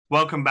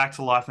Welcome back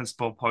to Life and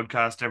Sport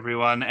podcast,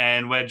 everyone.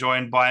 And we're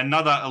joined by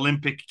another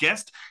Olympic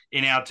guest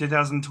in our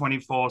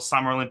 2024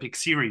 Summer Olympic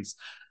series.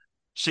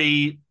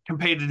 She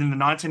competed in the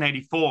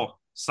 1984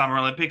 Summer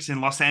Olympics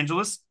in Los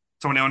Angeles.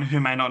 To anyone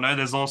who may not know,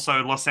 there's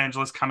also Los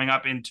Angeles coming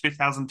up in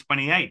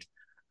 2028.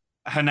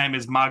 Her name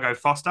is Margot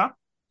Foster.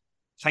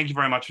 Thank you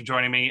very much for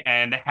joining me.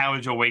 And how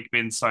has your week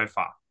been so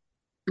far?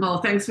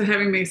 Well, thanks for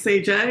having me,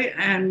 CJ.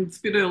 And it's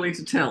a bit early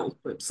to tell,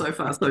 but so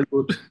far so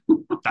good.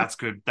 That's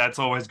good. That's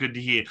always good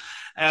to hear.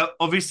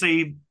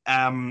 Obviously,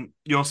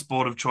 your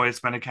sport of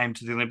choice when it came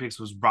to the Olympics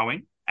was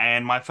rowing.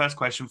 And my first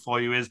question for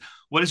you is,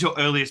 what is your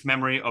earliest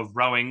memory of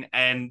rowing?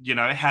 And,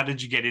 how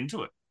did you get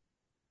into it?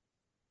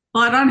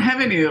 Well, I don't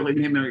have any early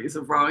memories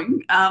of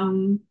rowing.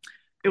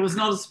 It was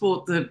not a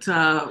sport that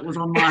was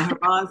on my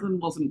horizon,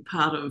 wasn't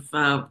part of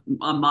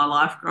my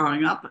life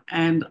growing up.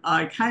 And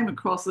I came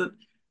across it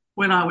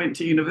when I went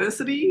to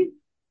university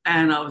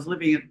and I was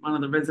living at one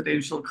of the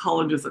residential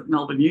colleges at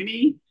Melbourne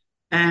Uni.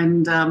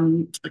 And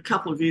a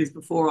couple of years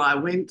before I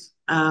went,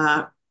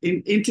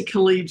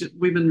 intercollegiate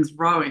women's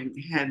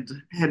rowing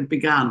had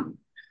begun.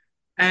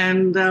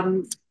 And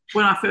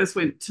when I first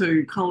went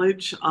to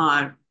college,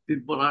 I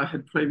did what I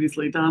had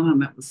previously done,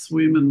 and that was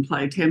swim and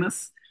play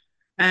tennis.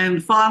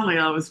 And finally,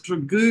 I was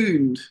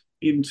dragooned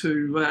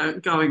into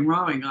going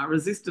rowing. I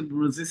resisted and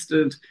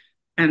resisted,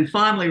 and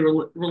finally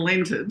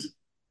relented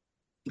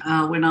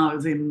when I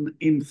was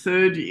in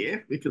third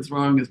year, because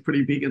rowing is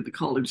pretty big in the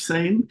college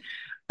scene.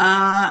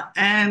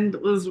 And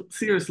it was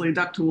seriously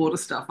duck to water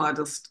stuff. I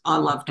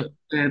loved it.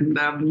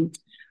 And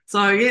so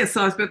I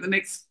spent the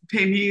next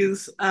 10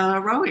 years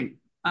rowing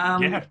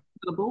Yeah.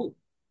 the ball.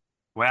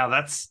 Wow,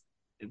 that's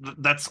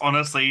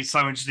honestly so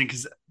interesting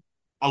because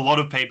a lot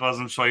of people, as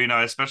I'm sure you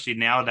know, especially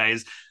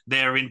nowadays,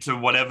 they're into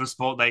whatever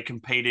sport they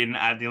compete in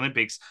at the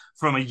Olympics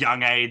from a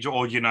young age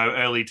or,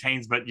 early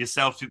teens. But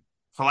yourself,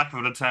 for lack of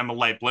a better term, a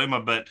late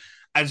bloomer. But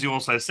as you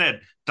also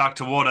said, duck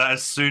to water,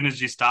 as soon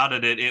as you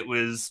started it, it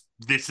was,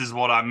 this is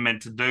what I'm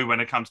meant to do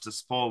when it comes to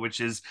sport, which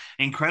is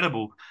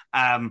incredible.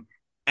 And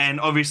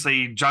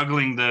obviously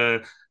juggling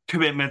the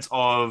commitments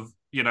of,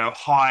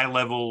 high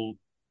level,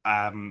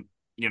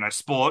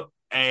 sport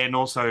and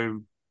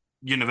also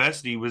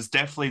university was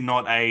definitely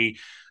not a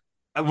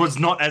it was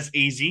not as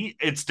easy.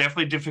 It's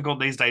definitely difficult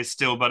these days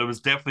still, but it was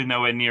definitely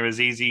nowhere near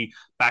as easy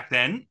back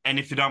then. And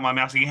if you don't mind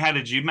me asking, how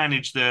did you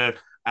manage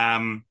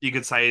you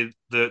could say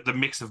the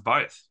mix of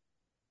both?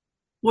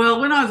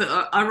 Well, when I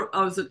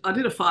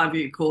did a 5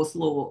 year course,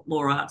 law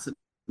arts at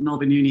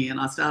Melbourne Uni, and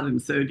I started in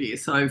third year.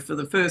 So my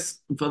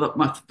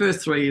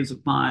first 3 years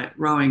of my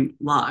rowing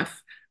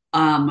life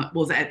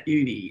was at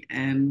uni,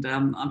 and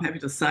I'm happy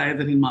to say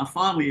that in my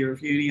final year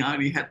of uni, I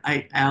only had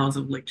 8 hours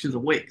of lectures a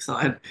week, so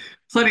I had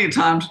plenty of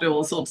time to do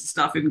all sorts of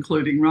stuff,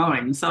 including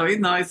rowing. So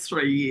in those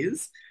 3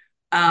 years,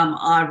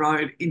 I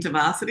rowed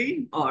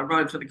intervarsity. I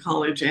rowed for the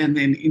college and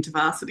then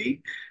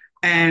intervarsity.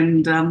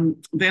 And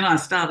then I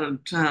started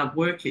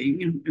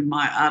working in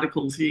my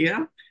articles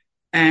year,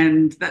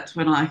 and that's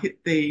when I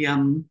hit the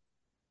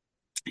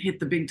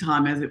big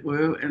time, as it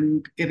were,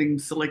 and getting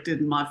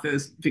selected in my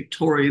first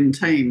Victorian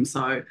team.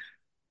 So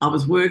I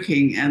was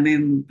working, and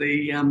then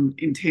the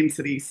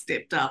intensity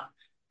stepped up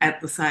at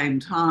the same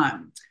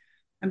time.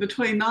 And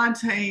between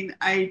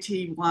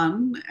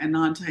 1981 and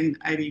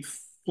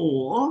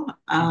 1984,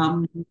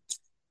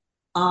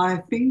 I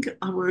think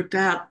I worked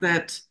out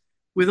that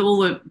with all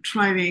the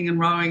training and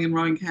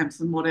rowing camps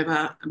and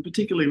whatever, and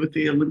particularly with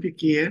the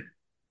Olympic year,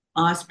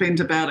 I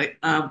spent about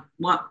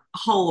one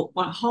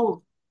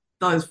of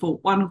those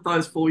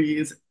 4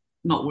 years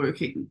not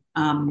working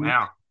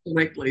Wow.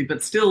 correctly,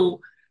 but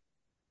still.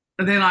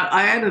 And then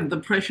I added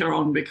the pressure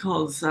on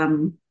because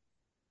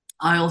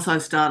I also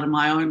started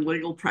my own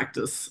legal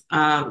practice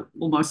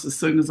almost as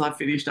soon as I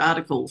finished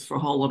articles for a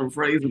whole lot of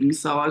reasons.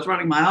 So I was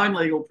running my own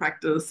legal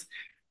practice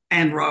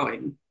and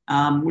rowing,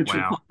 which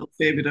Wow. required a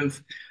fair bit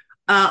of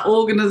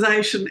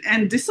organisation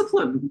and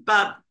discipline,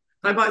 but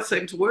they both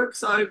seemed to work.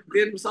 So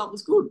the end result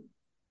was good.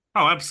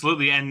 Oh,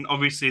 absolutely. And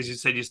obviously, as you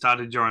said, you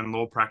started your own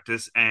law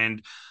practice,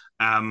 and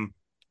um,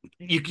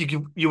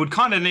 you would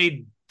kind of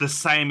need the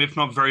same, if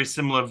not very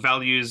similar,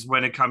 values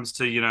when it comes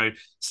to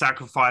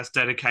sacrifice,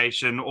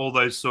 dedication, all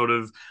those sort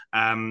of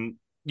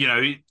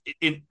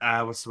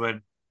what's the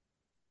word,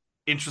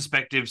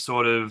 introspective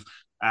sort of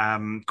Yeah.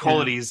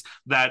 qualities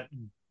that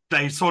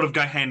they sort of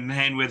go hand in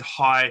hand with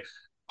high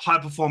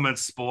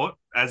performance sport,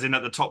 as in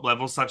at the top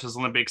level, such as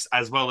Olympics,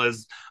 as well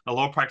as a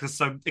law practice.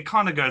 So it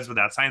kind of goes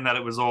without saying that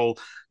it was all,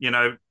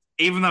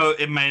 even though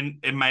it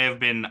may have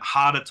been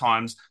hard at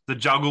times, the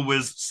juggle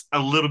was a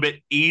little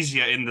bit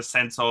easier in the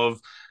sense of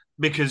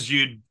because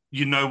you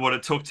know what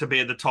it took to be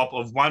at the top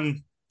of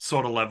one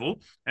sort of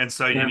level, and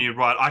so you Yeah. knew,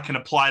 right, I can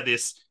apply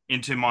this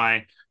into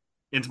my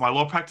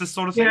law practice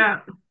sort of thing. Yeah.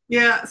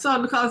 Yeah. So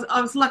look,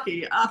 I was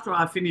lucky. After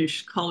I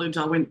finished college,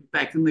 I went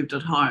back and lived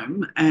at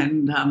home,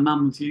 and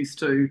Mum was used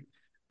to,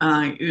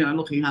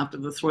 looking after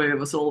the three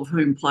of us, all of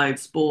whom played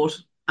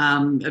sport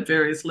at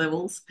various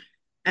levels.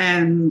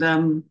 And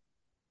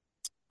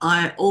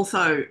I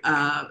also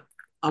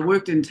I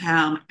worked in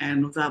town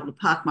and was able to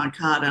park my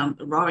car down at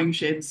the rowing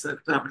sheds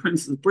at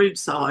Prince's Bridge.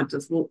 So I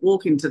just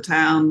walk into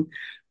town,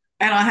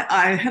 and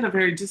I had a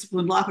very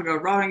disciplined life. I go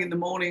rowing in the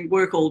morning,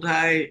 work all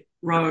day,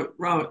 row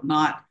at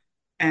night,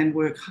 and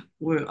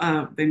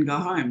then go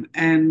home.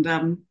 And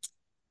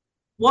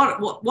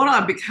what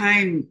I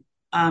became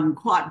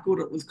quite good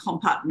at was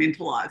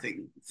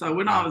compartmentalizing. So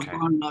when I was Okay.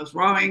 rowing, I was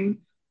rowing.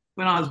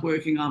 When I was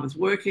working, I was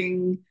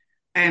working,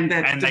 and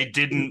that And they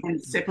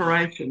didn't,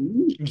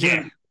 separation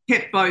yeah.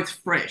 kept both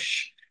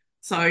fresh.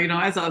 So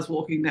as I was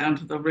walking down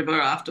to the river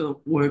after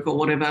work or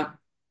whatever,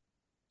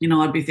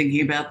 I'd be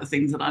thinking about the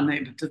things that I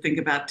needed to think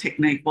about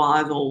technique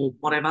wise or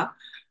whatever.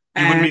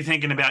 You wouldn't And be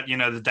thinking about,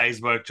 the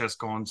day's work just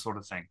gone sort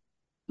of thing.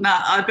 no,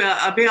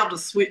 I'd be able to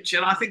switch.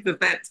 And I think that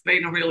that's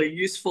been a really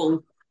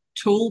useful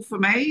tool for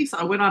me.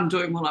 So when I'm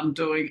doing what I'm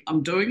doing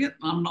it.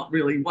 I'm not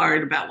really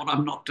worried about what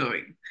I'm not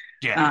doing.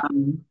 Yeah.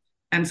 Um,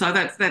 and so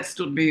that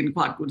stood me in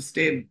quite good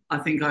stead, I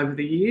think, over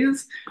the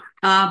years.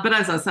 But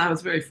as I say, I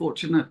was very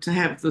fortunate to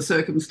have the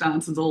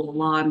circumstances all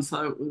aligned,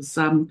 so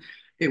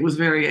it was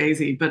very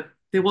easy. But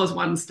there was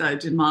one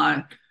stage in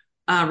my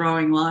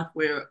rowing life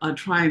where I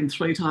trained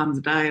 3 times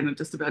a day, and it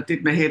just about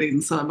did my head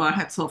in. So my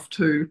hats off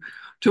to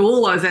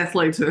all those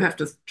athletes who have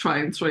to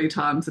train 3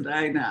 times a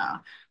day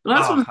now. But I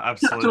just Oh, want to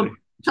absolutely.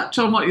 touch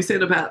on what you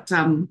said about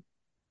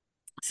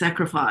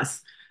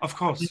sacrifice. Of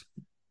course.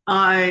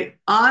 I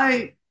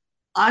I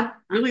I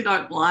really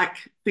don't like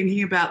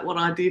thinking about what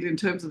I did in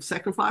terms of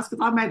sacrifice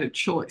because I made a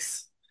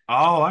choice.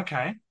 Oh,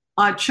 okay.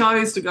 I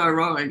chose to go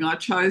rowing. I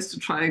chose to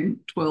train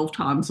 12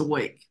 times a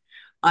week.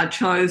 I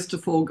chose to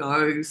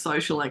forego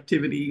social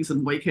activities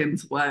and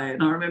weekends away.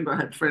 And I remember I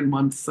had a friend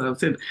once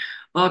said,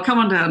 "Oh, come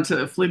on down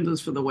to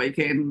Flinders for the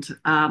weekend.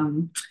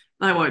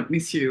 They won't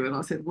miss you." And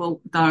I said,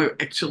 "Well, no,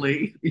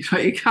 actually, you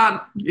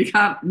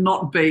can't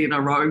not be in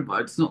a rowing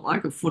boat. It's not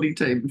like a footy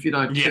team if you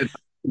don't Yeah. turn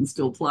up and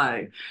still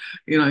play.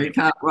 You Yeah.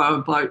 can't row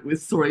a boat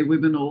with 3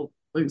 women or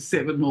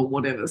 7 or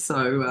whatever."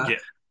 So Yeah.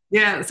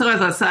 yeah. So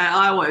as I say,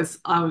 I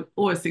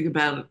always think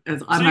about it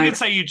as I So you made. could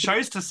say you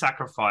chose to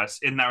sacrifice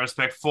in that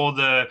respect for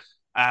the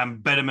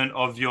betterment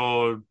of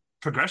your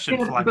progression,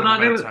 Yeah, for lack but of a I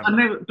better never, I term.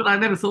 never, but I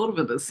never thought of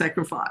it as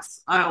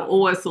sacrifice. I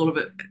always thought of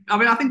it. I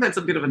mean, I think that's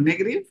a bit of a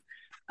negative.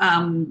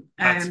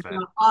 That's And fair.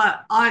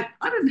 I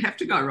didn't have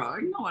to go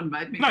rowing. No one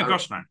made me No, go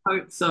gosh, no.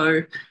 rowing.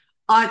 So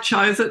I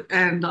chose it,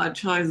 and I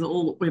chose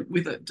all that went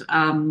with it.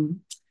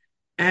 And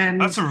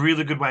That's a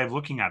really good way of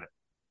looking at it.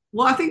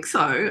 well, I think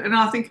so, and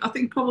I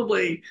think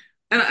probably,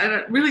 and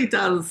it really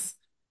does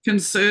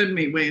concern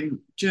me when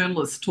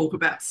journalists talk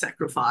about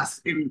sacrifice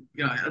in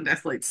an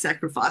athlete's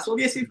sacrifice. Well,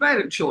 yes, you've made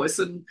a choice,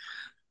 and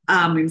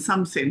in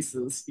some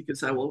senses, you could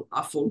say, well,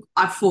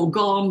 I've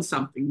foregone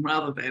something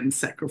rather than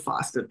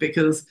sacrificed it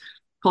because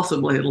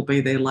possibly it'll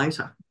be there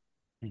later.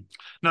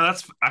 No,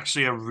 that's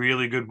actually a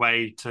really good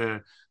way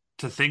to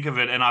think of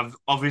it. And I've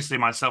obviously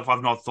myself,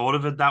 I've not thought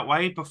of it that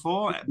way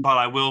before, but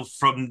I will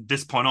from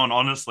this point on,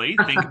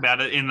 honestly, think about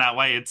it in that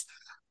way. It's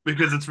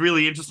because it's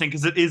really interesting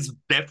because it is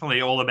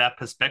definitely all about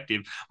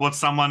perspective. What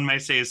someone may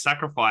see as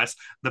sacrifice,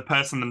 the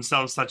person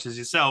themselves, such as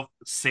yourself,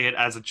 see it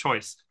as a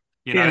choice.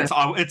 Yeah.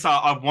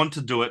 I want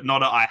to do it,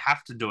 not a I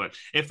have to do it.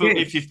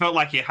 If you Yes. felt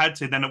like you had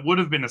to, then it would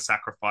have been a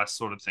sacrifice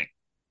sort of thing.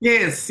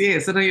 Yes.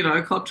 Yes.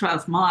 And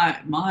contrast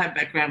my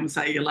background with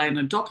say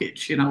Elena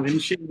Dokic.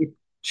 And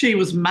she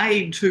was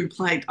made to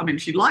play. I mean,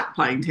 she liked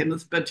playing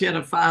tennis, but she had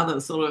a father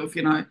sort of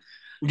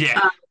Yeah.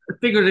 uh,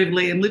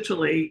 figuratively and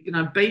literally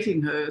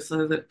beating her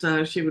so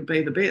that she would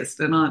be the best.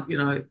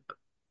 And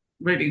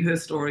reading her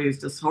story is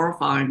just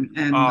horrifying.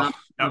 And Oh,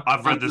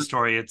 I've read the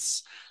story.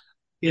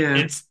 yeah,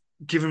 It's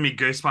giving me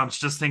goosebumps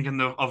just thinking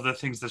of the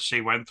things that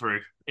she went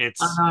through. I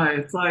It's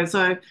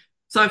know.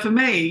 So for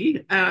me,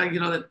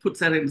 that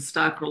puts that into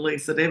stark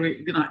relief that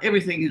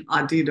everything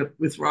I did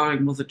with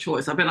rowing was a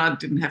choice. I mean, I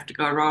didn't have to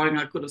go rowing.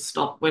 I could have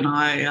stopped when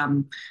I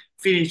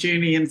finished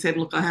uni and said,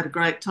 "Look, I had a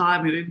great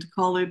time into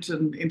college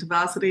and into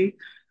varsity."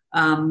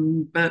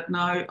 But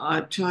no,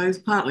 I chose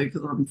partly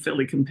because I'm a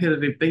fairly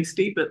competitive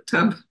beastie, but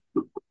fair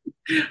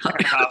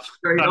enough.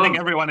 carried I think on.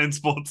 everyone in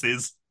sports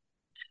is.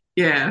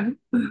 Yeah.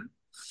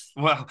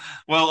 Well,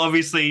 well,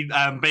 obviously,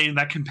 being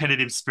that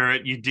competitive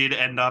spirit, you did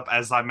end up,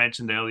 as I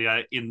mentioned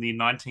earlier, in the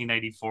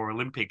 1984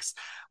 Olympics.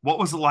 What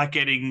was it like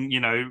getting,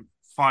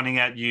 finding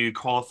out you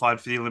qualified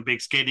for the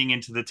Olympics, getting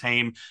into the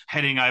team,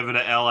 heading over to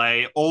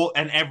LA,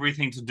 and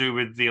everything to do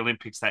with the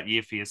Olympics that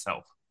year for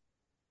yourself?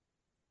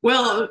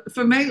 Well,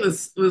 for me, it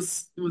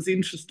was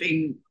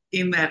interesting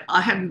in that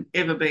I hadn't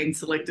ever been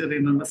selected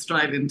in an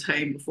Australian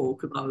team before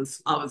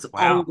because I was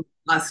Wow. old.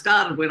 I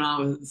started when I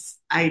was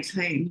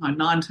 18, no,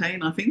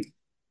 19, I think.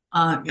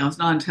 Yeah, I was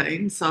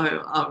 19.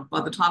 So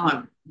by the time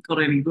I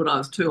got any good, I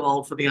was too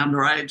old for the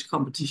underage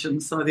competition.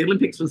 So the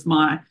Olympics was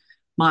my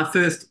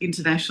first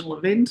international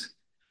event.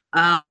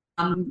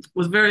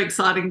 Was very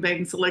exciting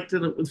being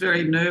selected. It was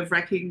very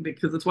nerve-wracking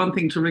because it's one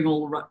thing to win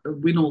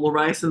all the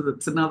races.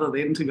 It's another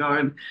then to go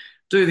and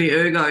do the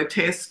ergo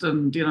test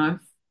and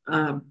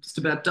just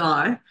about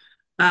die.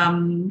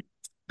 Um,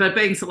 but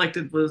being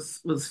selected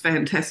was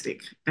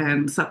fantastic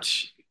and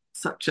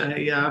such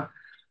a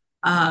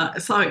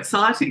so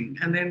exciting.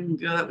 And then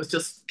that was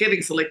just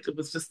getting selected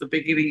was just the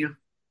beginning of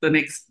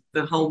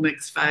the whole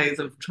next phase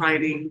of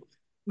training,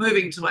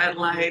 moving to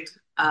Adelaide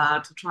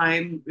to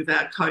train with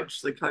our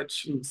coach. The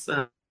coach was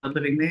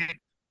living there.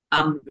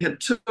 We had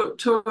two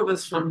of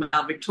us from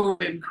our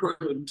Victorian crew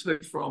and two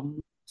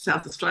from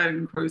South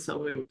Australian crew, so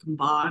we were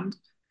combined.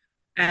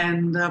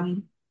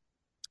 And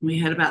we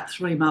had about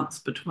 3 months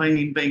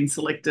between being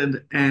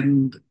selected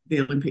and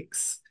the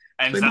Olympics.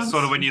 And Three that's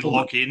sort of months, when you 4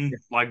 months. lock in,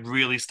 like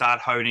really start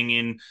honing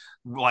in,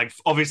 like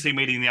obviously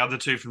meeting the other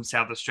two from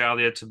South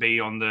Australia to be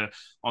on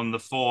the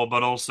four,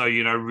 but also,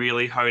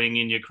 really honing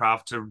in your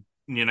craft to,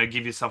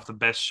 give yourself the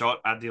best shot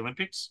at the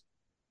Olympics.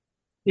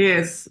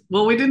 Yes.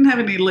 Well, we didn't have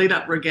any lead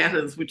up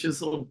regattas, which is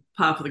sort of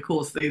part of the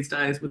course these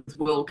days with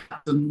World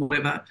Cups and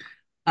whatever.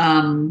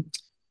 Um,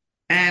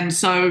 and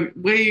so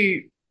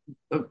the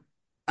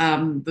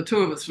two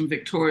of us from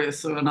Victoria,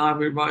 Sue and I,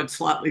 we rode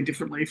slightly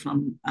differently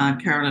from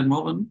Karen and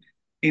Robin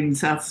in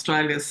South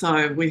Australia.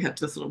 So we had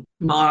to sort of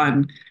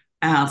combine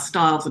our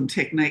styles and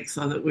techniques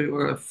so that we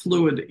were a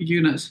fluid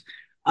unit.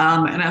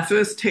 And our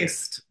first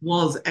test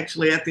was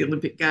actually at the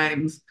Olympic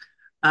Games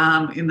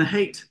in the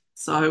heat.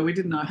 So we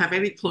didn't have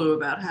any clue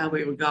about how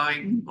we were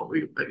going,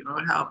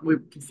 how we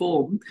would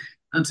perform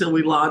until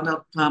we lined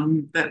up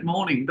that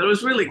morning. But it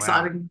was really Wow.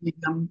 exciting.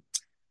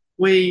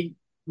 We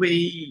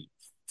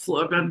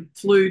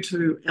flew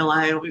to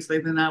LA, obviously.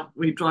 Then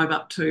we drove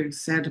up to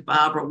Santa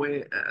Barbara,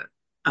 where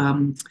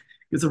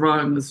because the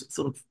rowing was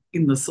sort of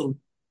in the sort of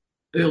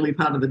early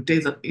part of the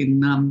desert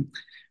in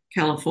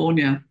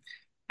California,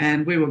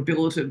 and we were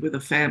billeted with a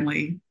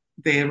family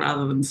there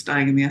rather than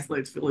staying in the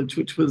athletes' village,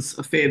 which was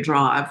a fair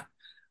drive.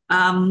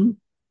 Um,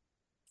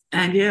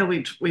 and yeah,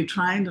 we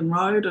trained and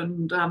rode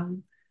and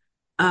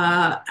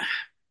uh,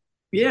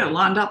 yeah,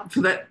 lined up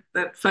for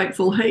that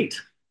fateful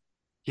heat.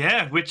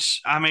 Yeah,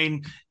 which I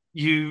mean,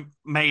 you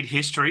made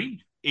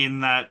history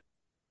in that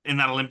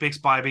Olympics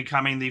by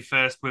becoming the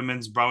first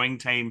women's rowing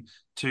team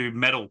to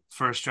medal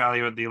for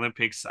Australia at the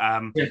Olympics. Yeah.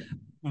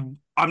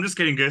 I'm just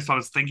getting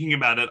goosebumps thinking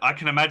about it. I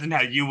can imagine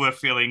how you were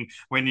feeling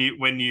when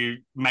you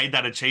made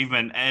that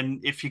achievement,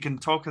 and if you can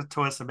talk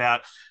to us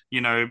about,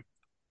 you know,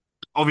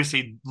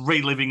 obviously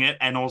reliving it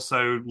and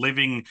also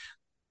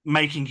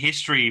making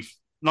history,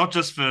 not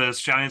just for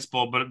Australian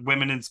sport, but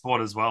women in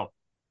sport as well.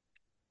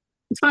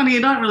 It's funny,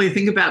 you don't really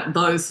think about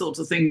those sorts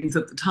of things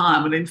at the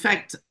time. And in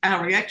fact,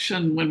 our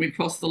reaction when we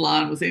crossed the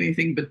line was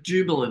anything but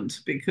jubilant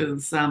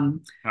because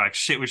Like,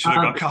 shit, we should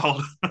have uh, got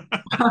cold.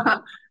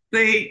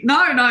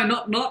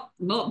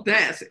 not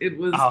that. It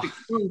was Oh,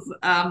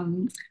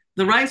 because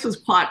the race was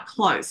quite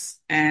close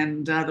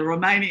and the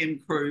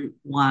Romanian crew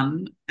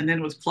won, and then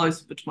it was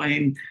close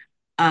between,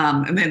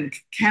 and then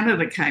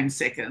Canada came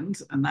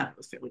second, and that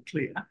was fairly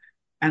clear.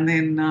 And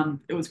then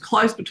it was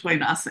close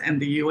between us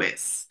and the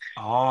US.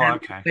 oh, And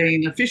okay.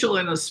 being official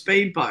in a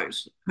speedboat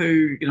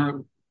who,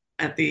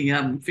 at the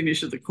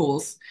finish of the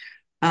course,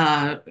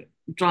 uh,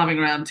 driving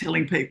around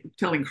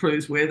telling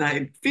crews where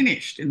they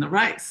finished in the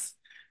race.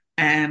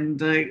 And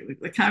they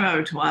came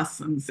over to us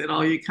and said,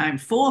 "Oh, you came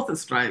fourth,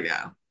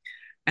 Australia."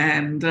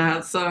 And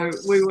so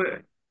we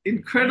were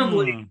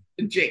incredibly Hmm.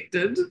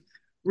 dejected,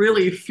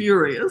 really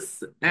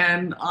furious.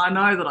 And I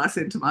know that I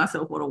said to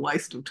myself, "What a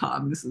waste of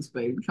time this has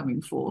been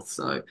coming fourth."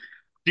 So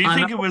Do you I know.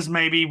 think it was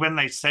maybe when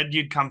they said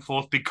you'd come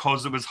forth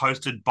because it was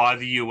hosted by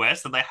the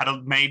US that they had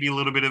maybe a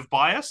little bit of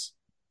bias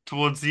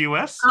towards the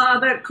US?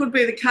 That could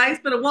be the case,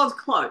 but it was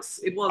close.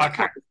 It was close.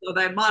 Okay. So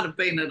they might have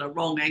been at a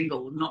wrong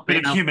angle and not Bit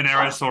been of able to human error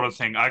follow. sort of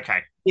thing.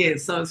 Okay. Yeah,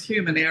 so it's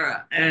human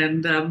error.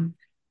 And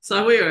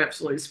so we were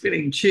absolutely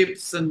spitting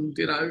chips. And,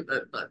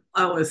 I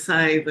always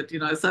say that,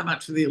 so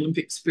much of the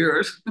Olympic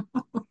spirit,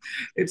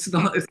 it's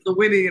the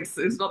winning, it's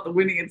not the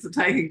winning, it's the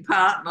taking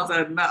part. And I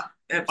said, no, I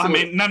absolutely.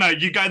 mean, no,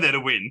 you go there to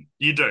win.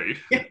 You do.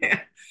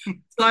 Yeah.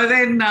 So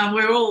then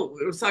we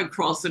were so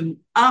cross. And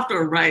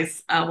after a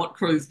race, what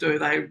crews do,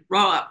 they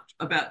row up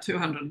about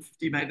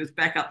 250 metres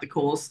back up the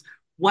course,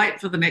 wait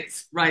for the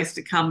next race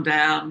to come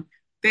down,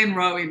 then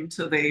row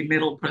into the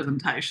medal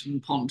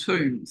presentation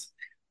pontoons.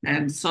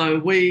 And so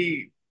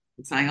we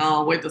were saying,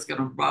 oh, we're just going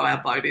to row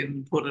our boat in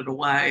and put it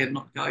away and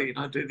not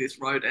go, do this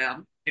row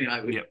down.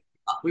 Anyway, Yep.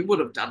 we would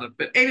have done it.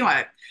 But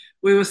anyway,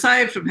 we were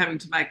saved from having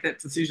to make that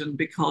decision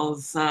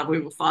because we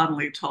were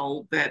finally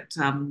told that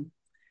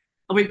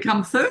we'd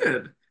come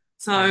third. Oh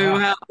So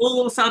wow.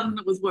 all of a sudden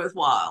it was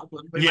worthwhile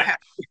and we were Yeah.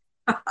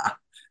 happy.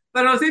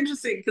 But it was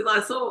interesting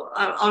because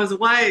I was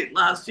away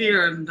last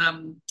year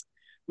and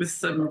with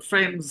some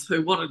friends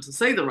who wanted to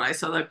see the race,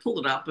 so they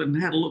pulled it up and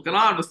had a look. And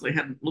I honestly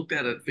hadn't looked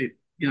at it for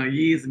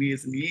years and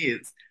years and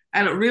years,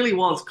 and it really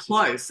was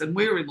close. And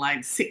we were in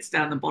lane 6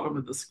 down the bottom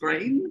of the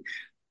screen,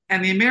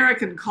 and the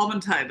American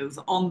commentators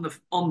on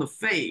the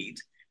feed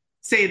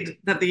said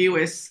that the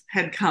US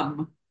had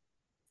come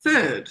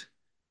third,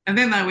 and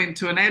then they went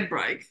to an ad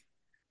break.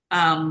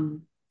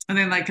 Um, and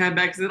then they came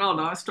back and said, "Oh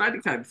no,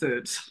 Australia came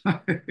third."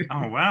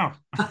 Oh wow.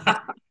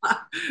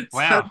 So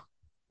Wow.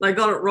 they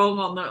got it wrong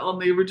on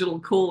the original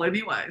call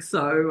anyway.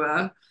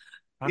 So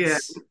yeah.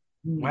 That's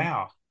Mm.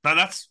 wow.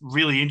 That's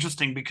really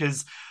interesting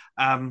because,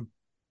 um,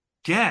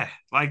 yeah,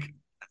 like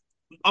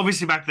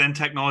obviously back then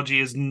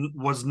technology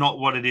was not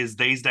what it is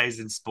these days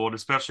in sport,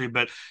 especially.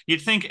 But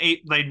you'd think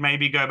they'd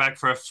maybe go back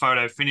for a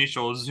photo finish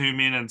or zoom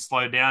in and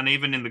slow down,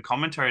 even in the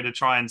commentary, to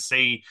try and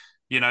see,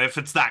 if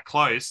it's that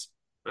close,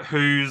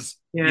 who's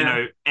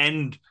Yeah.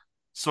 end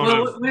sort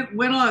of. Well,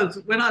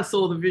 when I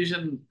saw the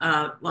vision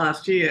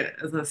last year,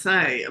 as I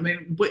say, I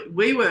mean,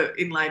 we were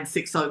in lane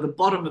six, so the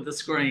bottom of the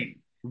screen,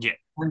 Yeah,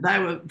 and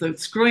the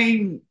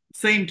screen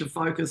seemed to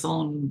focus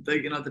on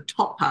the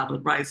top part of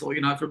the race, or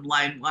from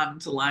lane one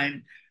to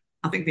lane.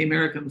 I think the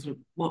Americans were,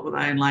 what were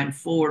they, in lane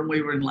four, and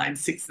we were in lane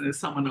six, and there's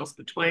someone else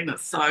between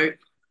us. So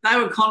they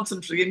were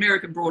concentrating. The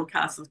American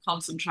broadcasters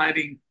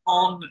concentrating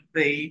on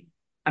the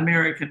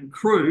American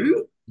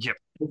crew. yep,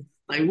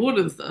 They would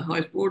as the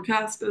host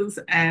broadcasters,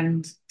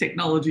 and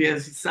technology,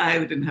 as you say,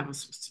 they didn't have a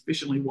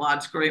sufficiently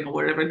wide screen or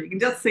whatever. And you can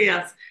just see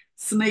us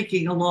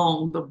sneaking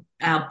along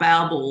our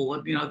bow ball,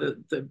 and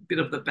the bit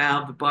of the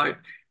bow of the boat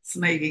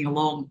sneaking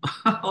along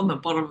on the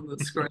bottom of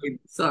the screen.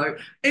 So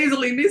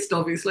easily missed,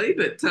 obviously,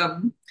 but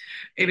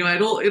anyway,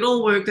 it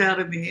all worked out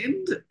in the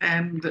end,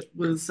 and it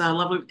was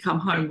lovely to come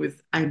home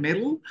with a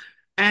medal,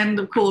 and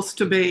of course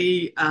to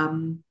be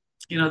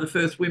the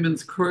first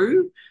women's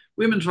crew.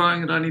 Women's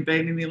rowing had only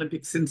been in the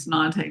Olympics since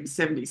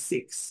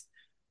 1976.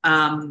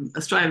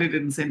 Australia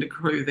didn't send a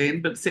crew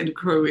then, but sent a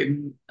crew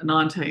in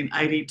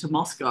 1980 to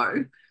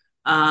Moscow.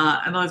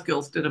 And those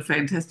girls did a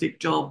fantastic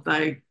job.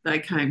 They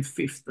came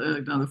fifth,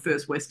 the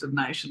first Western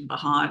nation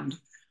behind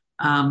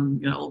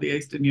all the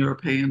Eastern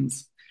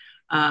Europeans.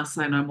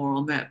 Say no more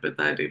on that, but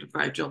they did a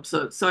great job.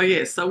 So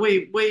yes, so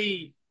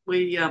we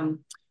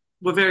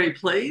were very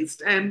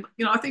pleased, and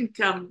I think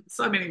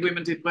so many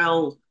women did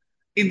well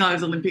in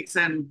those Olympics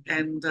and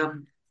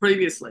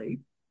previously.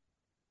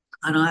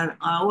 And I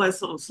always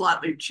sort of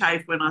slightly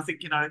chafe when I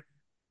think,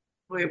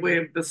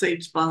 we're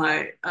besieged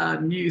by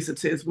news that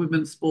says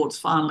women's sports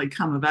finally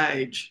come of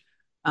age.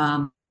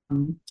 Um,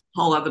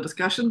 Whole other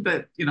discussion,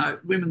 but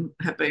women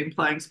have been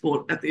playing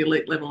sport at the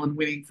elite level and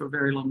winning for a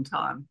very long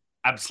time.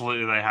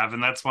 absolutely they have,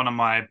 and that's one of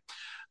my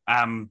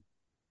um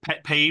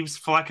pet peeves,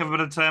 for lack of a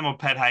better term, or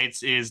pet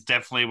hates, is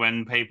definitely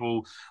when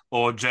people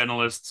or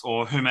journalists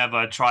or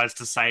whomever tries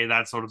to say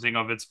that sort of thing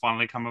of it's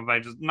finally come of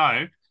age.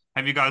 No,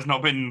 have you guys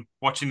not been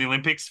watching the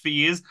Olympics for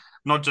years?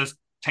 Not just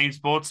team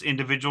sports,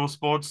 individual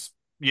sports.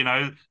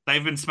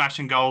 They've been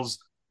smashing goals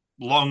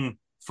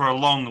for a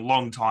long,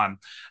 long time.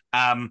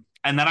 And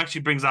that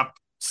actually brings up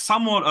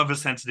somewhat of a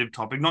sensitive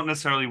topic, not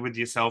necessarily with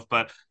yourself,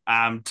 but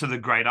to the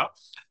greater.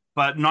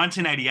 But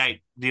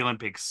 1988, the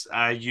Olympics,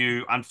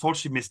 you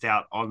unfortunately missed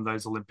out on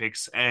those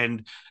Olympics.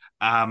 And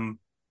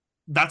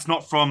that's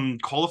not from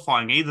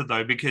qualifying either,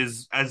 though,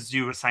 because as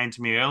you were saying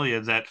to me earlier,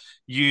 that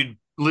you'd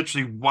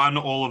literally won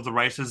all of the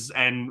races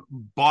and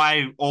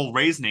by all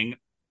reasoning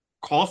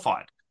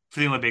qualified for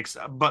the Olympics.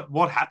 But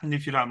what happened,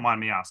 if you don't mind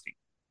me asking?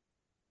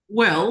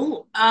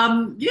 Well,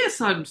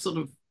 yes,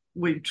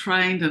 we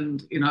trained,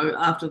 and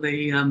after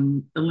the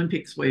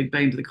Olympics, we'd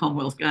been to the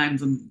Commonwealth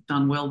Games and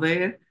done well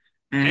there.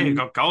 Yeah, you And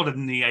got gold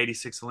in the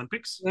 86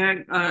 Olympics.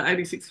 yeah,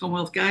 86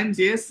 Commonwealth Games,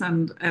 yes.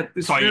 And at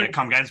this Sorry, very yeah,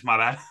 come games, my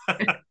bad.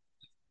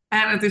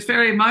 and at this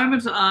very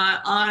moment,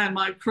 I and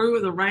my crew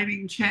are the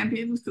reigning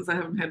champions, because they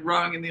haven't had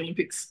rowing in the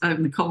Olympics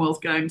and the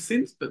Commonwealth Games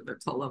since, but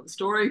that's a whole other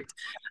story.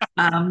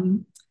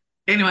 Um,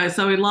 anyway,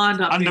 so we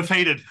lined up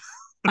Undefeated,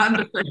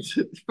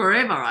 undefeated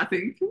forever, I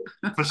think.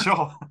 for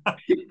sure.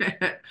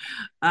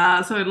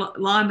 Yeah. So we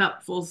lined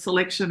up for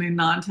selection in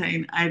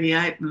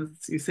 1988, and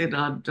as you said,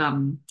 I'd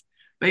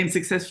been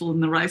successful in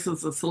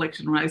the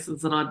selection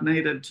races that I'd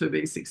needed to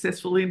be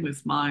successful in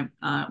with my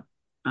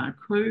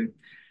crew.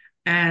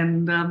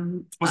 And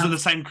Was it the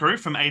same crew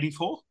from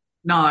 84?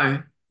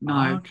 no, Oh,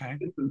 no, okay.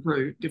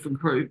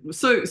 different crew.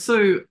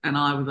 Sue and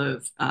I were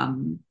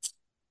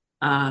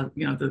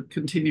the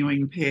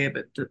continuing pair,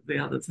 but the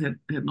others had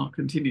not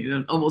continued.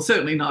 And, oh, well,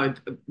 certainly no,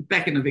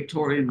 back in a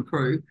Victorian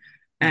crew.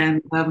 Yeah.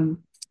 And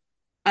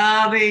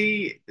at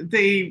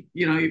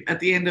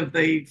the end of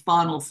the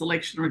final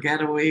selection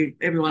regatta,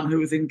 everyone who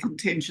was in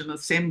contention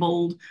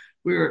assembled.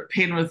 We were at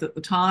Penrith at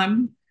the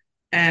time,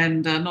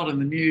 and not in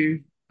the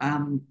new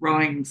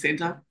rowing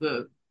centre,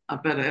 but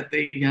at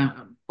the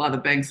by the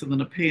banks of the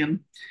Nepean.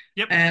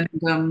 Yep. And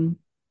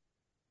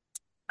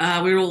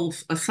we were all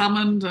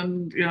summoned,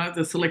 and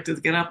the selectors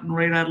get up and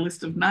read out a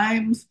list of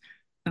names,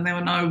 and there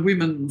were no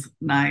women's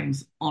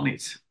names on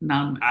it,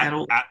 none at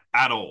all.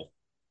 At all.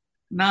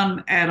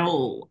 None at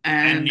all.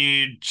 And And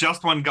you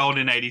just won gold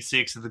in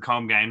 86 at the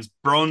Com Games,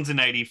 bronze in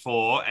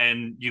 84,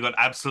 and you got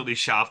absolutely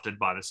shafted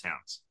by the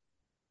sounds.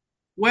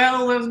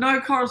 well, there was no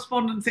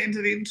correspondence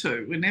entered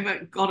into. We never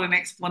got an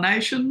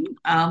explanation,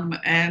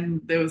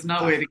 and there was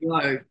nowhere to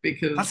go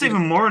because That's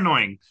even more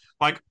annoying.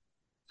 Like,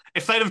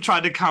 if they'd have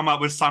tried to come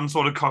up with some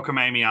sort of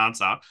cockamamie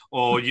answer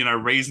or,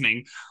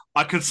 reasoning,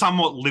 I could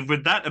somewhat live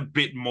with that a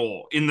bit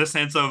more in the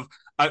sense of,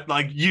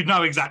 like you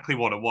know exactly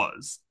what it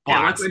was,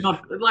 Yeah,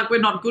 but like we're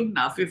not good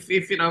enough. If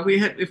you know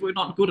if we're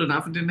not good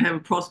enough and didn't have a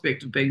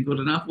prospect of being good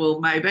enough, well,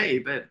 maybe.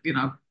 But you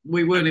know,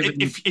 we weren't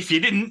even. if you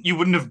didn't, you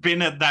wouldn't have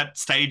been at that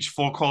stage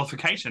for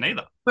qualification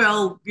either.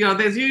 Well, you know,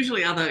 there's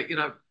usually other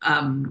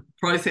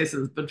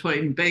processes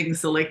between being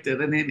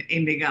selected and then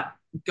ending up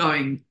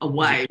going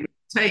Yeah, away with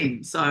the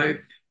team. So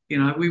you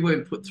know, we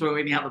weren't put through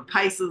any other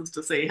paces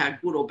to see how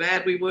good or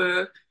bad we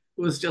were.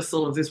 It was just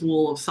sort of this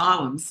wall of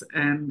silence,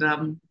 and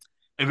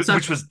so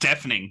which was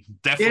deafening,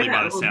 definitely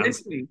by yeah, the well,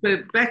 sounds. definitely.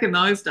 But back in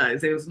those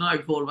days, there was no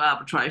court of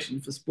arbitration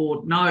for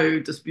sport, no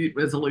dispute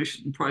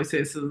resolution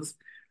processes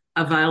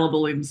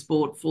available in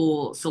sport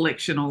for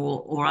selection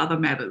or other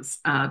matters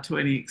to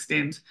any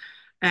extent.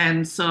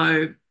 And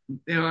so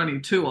there are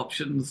only two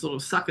options, sort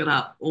of suck it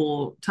up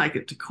or take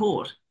it to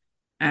court.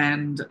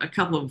 And a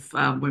couple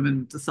of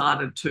women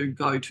decided to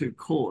go to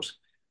court,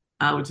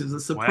 which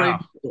is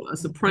Wow. A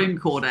Supreme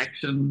Court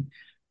action.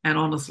 And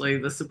honestly,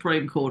 the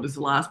Supreme Court is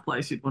the last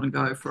place you'd want to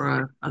go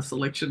for a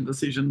selection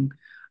decision,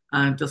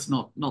 just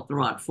not the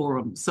right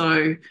forum.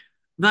 So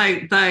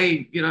they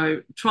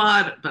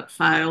tried but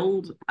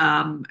failed,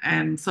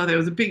 and so there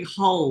was a big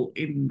hole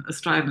in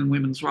Australian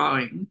women's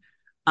rowing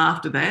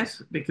after that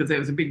because there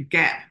was a big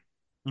gap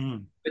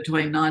Mm.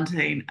 between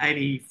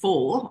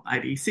 1984,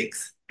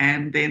 86,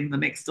 and then the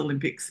next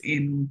Olympics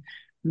in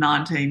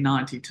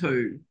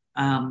 1992,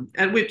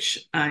 at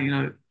which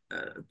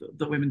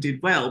the women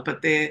did well,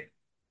 but they're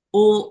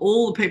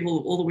all the people,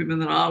 all the women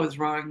that I was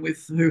rowing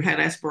with who had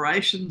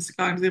aspirations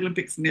going to the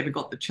Olympics never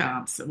got the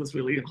chance. It was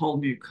really a whole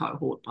new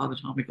cohort by the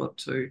time we got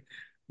to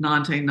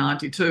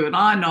 1992. And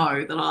I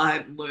know that I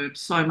had learned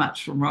so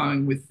much from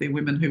rowing with the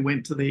women who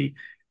went to the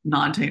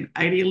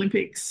 1980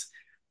 Olympics,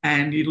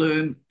 and you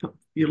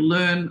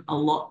learn a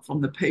lot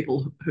from the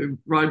people who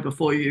rowed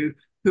before you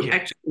who Yeah,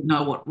 actually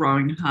know what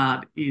rowing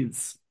hard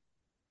is.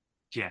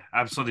 yeah,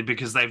 absolutely.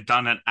 Because they've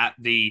done it at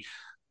the,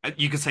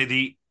 you could say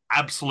the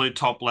absolute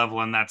top level,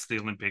 and that's the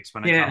Olympics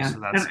when it comes Yeah, to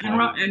that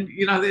sport. and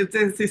you know,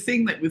 there's this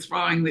thing that with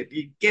rowing that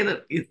you get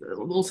it.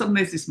 Well,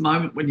 suddenly there's this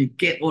moment when you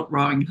get what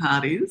rowing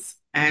hard is,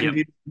 and Yep.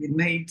 you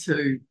need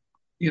to,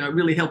 you know, it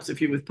really helps if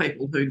you're with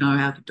people who know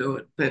how to do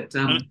it. But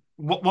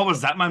What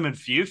was that moment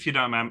for you, if you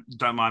don't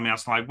mind me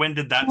asking? Like, when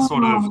did that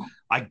sort of oh,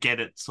 I get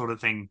it sort of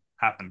thing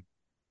happen?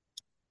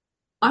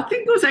 I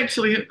think it was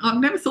actually I've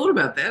never thought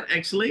about that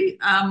actually.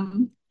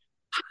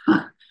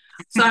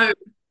 So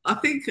I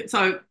think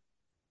so.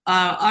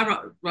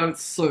 I wrote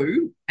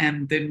Sue,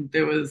 and then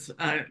there was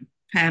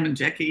Pam and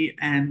Jackie,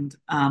 and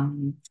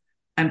Pam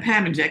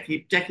and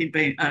Jackie had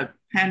been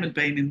Pam had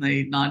been in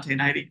the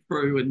 1980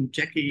 crew, and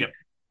Jackie Yep.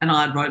 and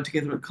I had rowed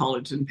together at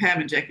college, and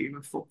Pam and Jackie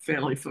were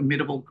fairly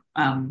formidable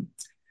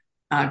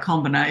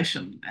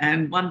combination.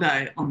 And one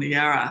day on the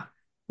Yarra,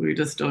 we were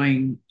just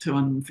doing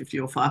 250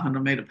 or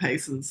 500 meter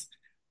pieces,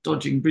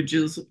 dodging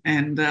bridges,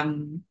 and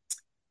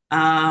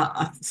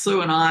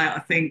Sue and I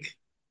think.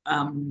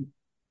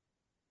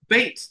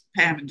 Beat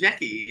Pam and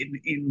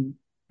Jackie in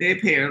their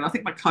pair. And I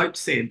think my coach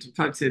said,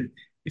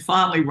 you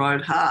finally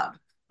rode hard.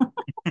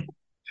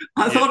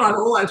 I Yeah. thought I'd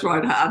always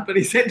rode hard, but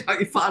he said, no,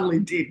 you finally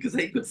did because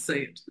he could see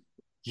it.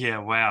 Yeah,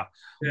 wow.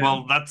 Yeah.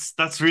 Well, that's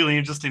really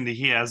interesting to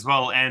hear as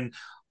well. And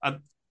uh,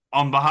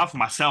 on behalf of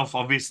myself,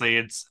 obviously,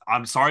 it's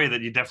I'm sorry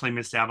that you definitely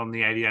missed out on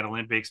the '88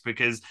 Olympics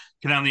because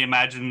can only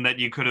imagine that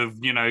you could have,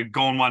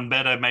 gone one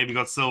better, maybe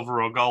got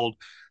silver or gold,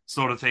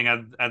 sort of thing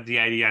at the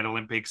 '88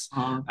 Olympics.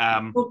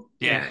 Look,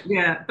 Yeah,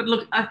 yeah. But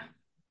look,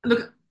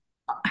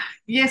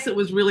 yes, it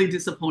was really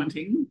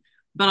disappointing,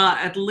 but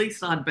at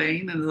least I'd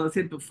been, and as I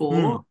said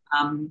mm, before,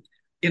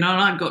 you know,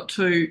 and I got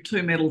two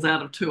medals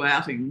out of two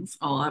outings.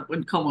 Oh, I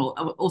went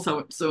Commonwealth.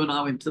 Also, Sue and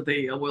I went to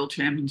the World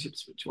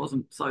Championships, which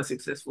wasn't so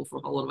successful for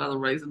a whole lot of other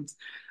reasons.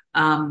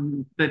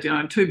 But you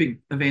know, two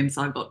big events,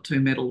 I got two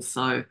medals,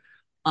 so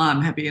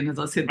I'm happy. And as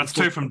I said that's before,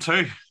 two from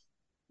two.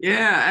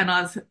 yeah,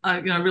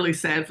 and you know, really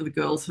sad for the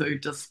girls who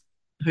just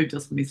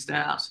missed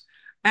out.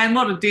 And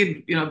what it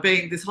did, you know,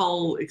 being this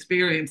whole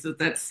experience of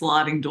that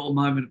sliding door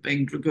moment of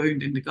being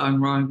dragooned into going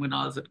rowing when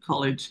I was at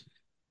college,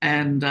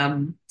 and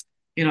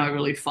you know,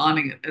 really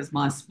finding it as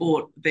my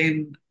sport.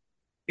 Then,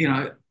 you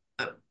know,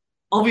 uh,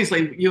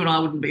 obviously you and I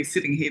wouldn't be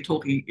sitting here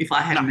talking if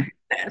I No, hadn't had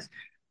that.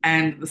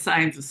 And the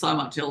same for so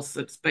much else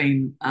that's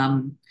been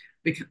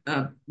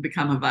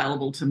become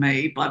available to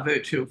me by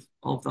virtue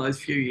of those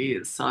few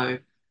years. So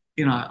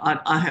you know,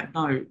 I have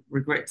no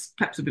regrets,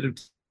 perhaps a bit of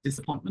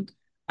disappointment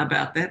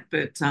about that,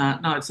 but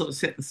no, it sort of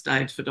set the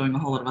stage for doing a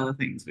whole lot of other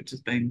things, which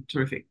has been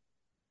terrific.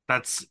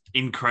 that's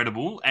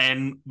incredible.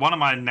 And one of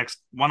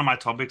my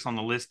topics on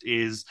the list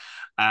is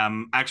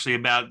actually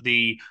about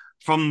the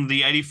from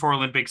the '84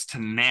 Olympics to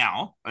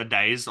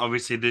nowadays.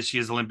 Obviously, this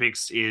year's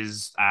Olympics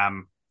is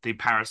the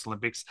Paris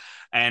Olympics,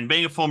 and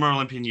being a former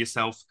Olympian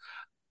yourself,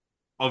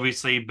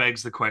 obviously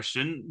begs the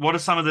question: what are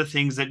some of the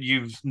things that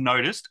you've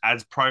noticed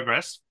as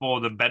progress for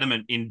the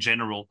betterment in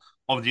general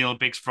of the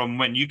Olympics from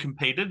when you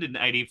competed in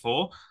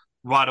 '84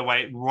 right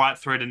away, right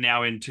through to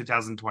now in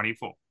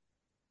 2024?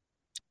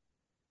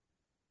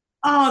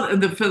 Oh,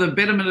 for the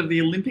betterment of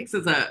the Olympics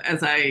as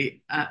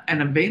a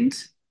an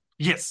event.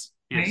 Yes,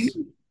 I yes.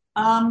 mean,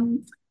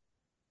 um,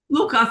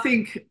 look, I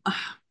think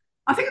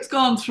it's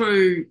gone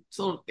through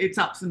sort of its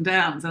ups and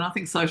downs, and I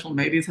think social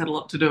media's had a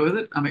lot to do with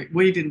it. I mean,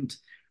 we didn't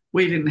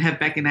have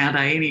back in our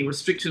day any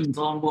restrictions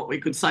on what we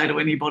could say to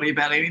anybody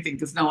about anything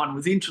because no one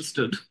was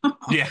interested.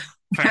 Yeah,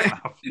 fair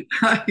enough.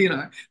 You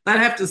know, they'd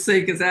have to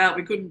seek us out.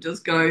 We couldn't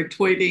just go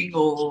tweeting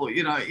or,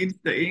 you know,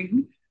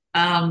 Instaing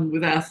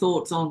with our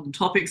thoughts on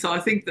topics. So I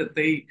think that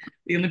the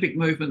Olympic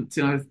movement,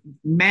 you know,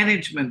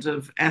 management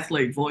of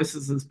athlete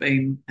voices has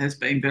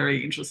been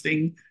very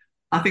interesting.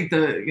 I think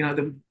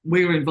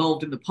we were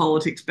involved in the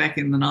politics back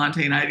in the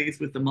 1980s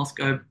with the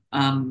Moscow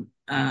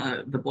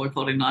the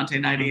boycott in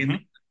 1980 and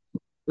Hmm.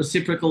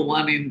 reciprocal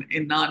one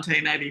in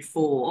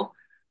 1984.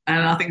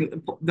 And I think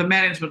that the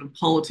management of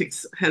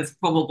politics has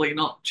probably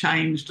not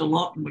changed a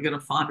lot, and we're going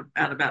to find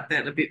out about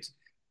that a bit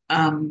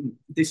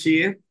this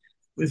year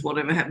with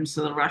whatever happens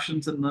to the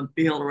Russians and the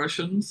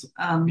Belarusians.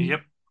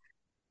 Yep.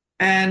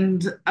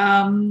 And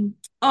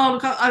oh,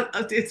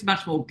 look, it's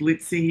much more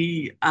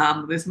glitzy.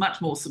 There's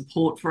much more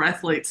support for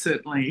athletes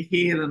certainly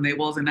here than there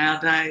was in our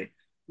day.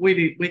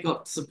 We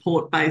got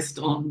support based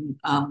on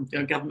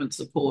government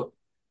support,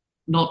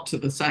 not to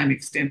the same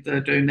extent that I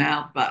do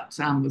now, but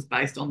was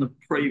based on the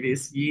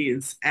previous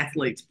year's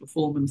athletes'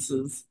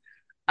 performances.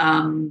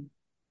 Um,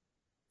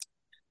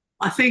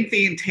 I think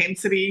the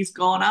intensity's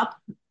gone up.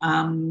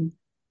 Um,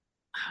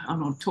 I'm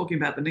not talking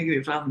about the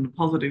negatives rather than the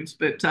positives,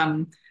 but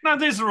No,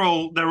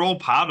 they're all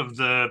part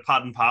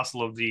and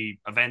parcel of the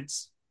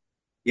events.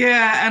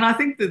 yeah, and I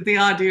think that the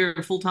idea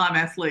of full-time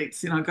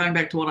athletes, you know, going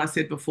back to what I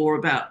said before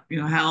about,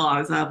 you know, how I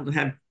was able to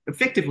have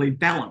effectively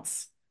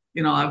balance.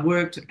 You know, I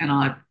worked and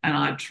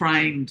I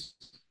trained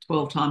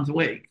 12 times a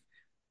week.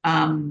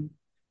 Um,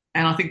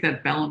 and I think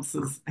that balance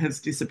has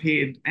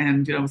disappeared.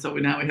 And, you know, so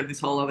we now we have this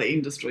whole other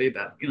industry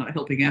about, you know,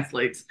 helping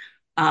athletes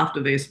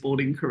after their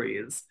sporting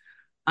careers.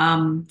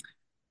 Um,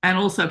 and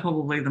also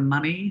probably the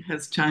money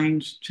has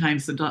changed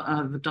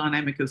the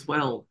dynamic as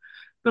well.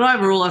 But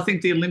overall, I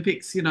think the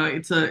Olympics, you know,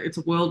 it's a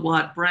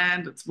worldwide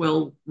brand. It's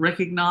well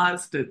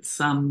recognised. It's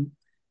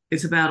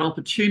about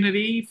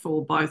opportunity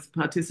for both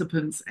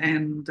participants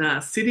and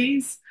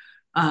cities.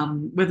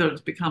 Whether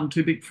it's become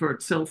too big for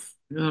itself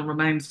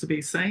remains to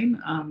be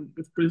seen.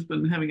 With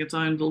Brisbane having its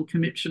own little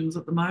conniptions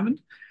at the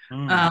moment.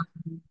 Mm.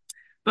 Um,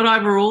 but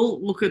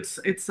overall, look, it's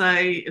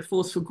a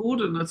force for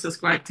good, and it's just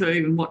great to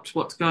even watch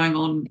what's going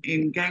on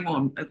in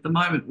Gangwon at the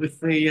moment with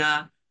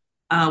the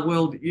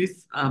World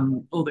Youth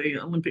or the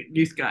Olympic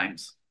Youth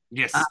Games,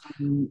 Yes.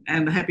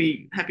 and the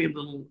happy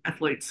little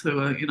athletes who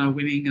are, you know,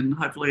 winning and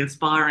hopefully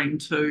aspiring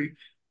to,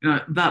 you know,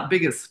 that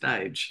biggest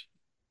stage.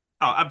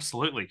 Oh,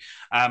 absolutely.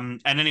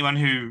 And anyone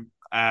who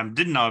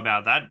didn't know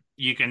about that,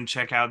 you can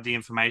check out the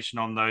information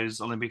on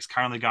those Olympics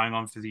currently going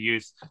on for the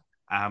youth.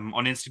 On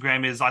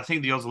Instagram is I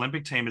think the Oz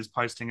Olympic team is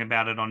posting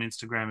about it on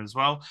Instagram as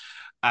well.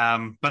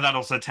 But that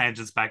also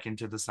tangents back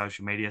into the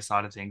social media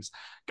side of things.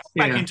 Go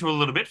back Yeah, into a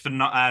little bit for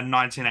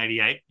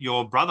 1988.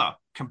 Your brother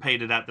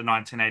competed at the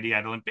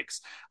 1988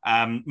 Olympics,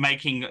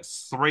 making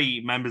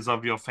three members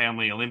of your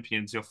family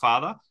Olympians. Your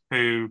father,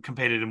 who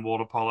competed in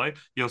water polo,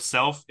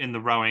 yourself in the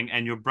rowing,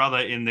 and your brother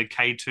in the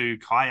K2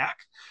 kayak.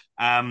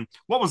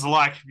 What was it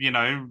like, you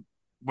know,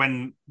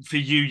 when for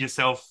you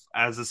yourself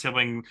as a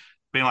sibling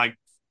being like,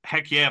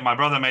 heck yeah, my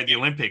brother made the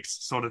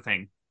Olympics, sort of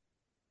thing?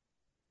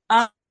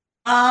 uh,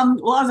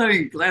 well, I was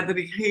only glad that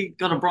he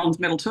got a bronze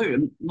medal too,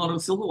 and not a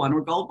silver one or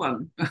a gold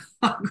one.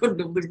 I couldn't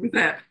have lived with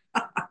that.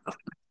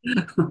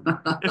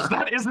 If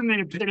that isn't the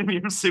epitome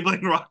of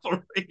sibling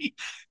rivalry,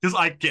 because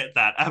I get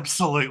that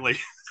absolutely.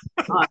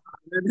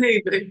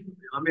 And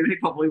I mean, he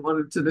probably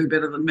wanted to do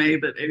better than me,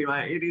 but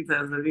anyway, it is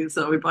as it is.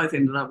 So we both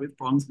ended up with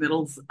bronze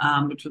medals,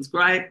 which was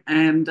great.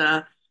 And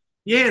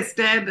yes,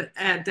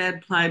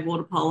 Dad played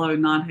water polo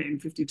in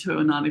 1952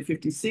 and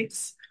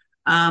 1956.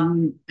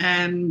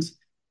 And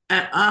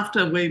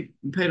after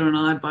Peter and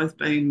I had both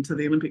been to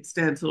the Olympics,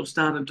 Dad sort of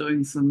started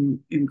doing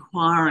some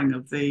inquiring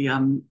of the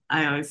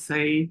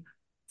AOC/IOC,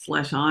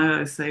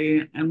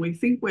 and we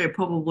think we're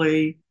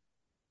probably,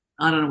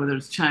 I don't know whether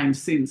it's changed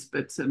since,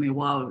 but certainly a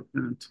while,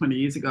 20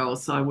 years ago or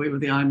so, we were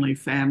the only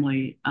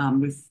family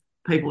with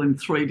people in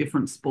three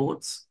different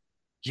sports.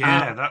 Uh,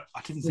 Yeah, that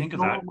I didn't think of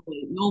that.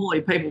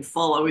 normally people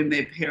follow in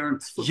their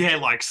parents' Yeah,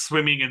 footsteps. like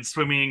swimming and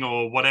swimming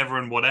or whatever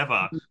and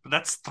whatever. But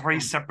that's three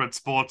separate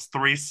sports,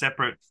 three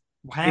separate.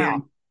 Yeah.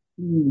 Wow.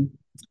 Mm.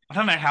 I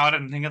don't know how I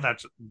didn't think of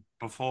that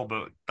before,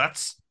 but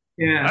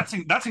Yeah.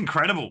 that's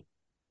incredible.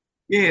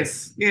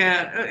 Yes.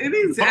 Yeah. It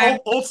is. But And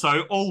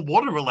also all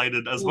water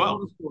related as well.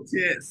 water sports.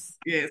 Yes.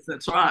 Yes.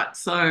 That's right.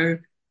 So,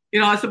 you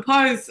know, I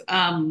suppose,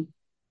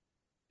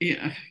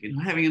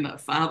 having a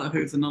father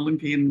who's an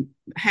Olympian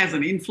has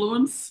an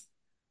influence.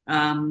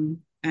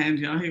 And,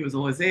 you know, he was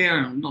always there,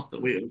 and not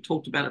that we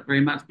talked about it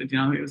very much, but, you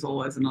know, he was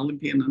always an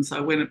Olympian. And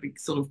so when it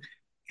sort of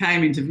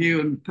came into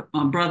view, and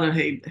my brother,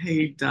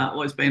 he'd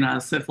always been a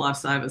surf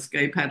lifesaver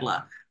ski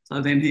paddler. So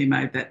then he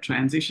made that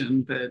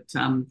transition. But,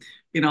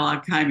 you know,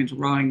 I came into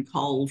rowing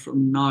cold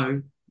from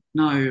no.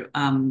 no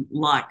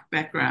like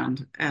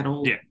background at Yeah.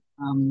 all.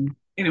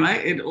 Anyway,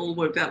 it all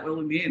worked out well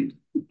in the end.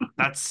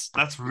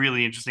 That's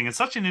really interesting. It's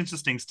such an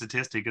interesting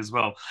statistic as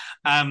well.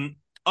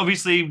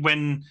 Obviously,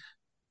 when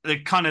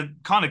it kind of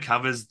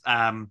covers.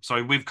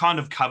 Sorry, we've kind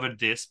of covered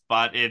this,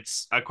 but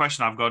it's a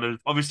question I've got. Is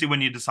obviously,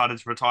 when you decided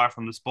to retire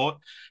from the sport,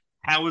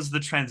 how was the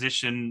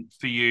transition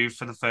for you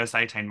for the first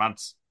 18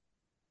 months?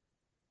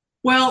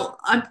 Well,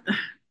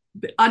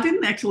 I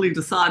didn't actually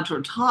decide to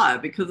retire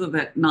because of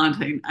that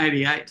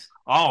 1988.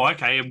 Oh,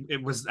 okay.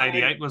 It was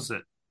 88, was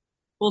it?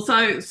 Well,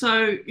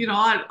 so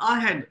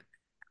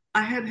I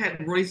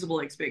had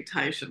reasonable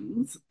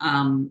expectations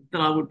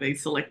that I would be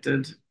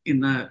selected in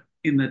the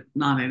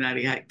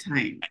 1988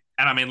 team.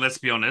 And I mean, let's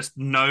be honest,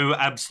 no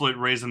absolute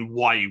reason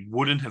why you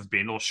wouldn't have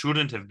been or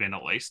shouldn't have been,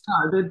 at least.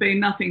 No, there'd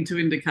been nothing to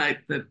indicate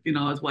that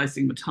I was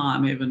wasting my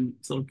time even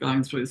sort of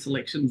going through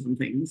selections and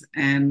things.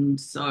 And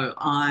so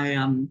I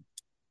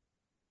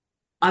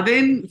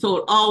then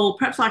thought, oh well,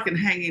 perhaps I can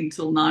hang in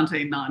till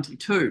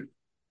 1992.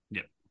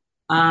 Yep.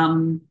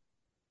 Um,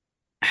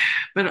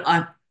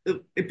 but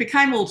it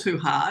became all too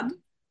hard.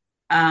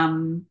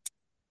 Um,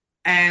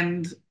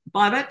 And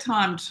by that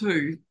time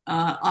too,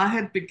 I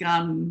had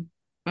begun,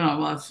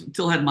 well, I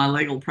still had my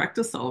legal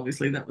practice, so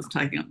obviously that was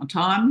taking up my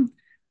time.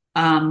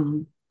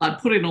 I'd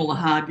put in all the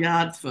hard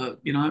yards for,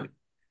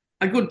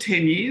 a good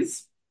 10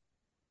 years,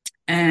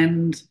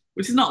 and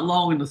which is not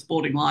long in the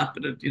sporting life,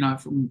 but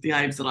from the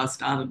age that I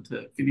started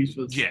to finish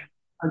was Yeah.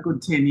 a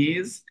good 10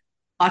 years.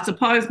 I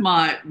suppose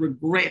my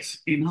regret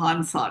in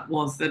hindsight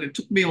was that it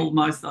took me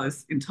almost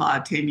those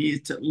entire 10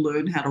 years to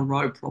learn how to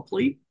row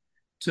properly,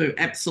 to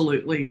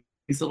absolutely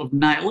sort of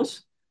nail it,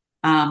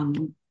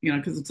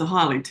 because it's a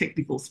highly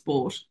technical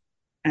sport.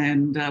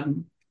 And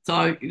so,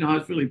 I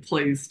was really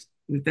pleased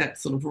with that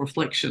sort of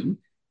reflection.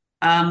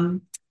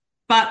 Um,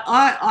 but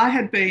I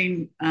had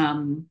been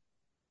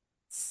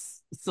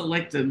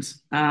selected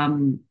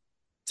to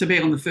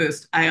be on the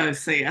first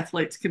AOC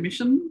Athletes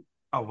Commission.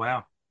 Oh,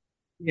 wow.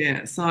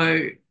 Yeah,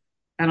 so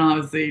and I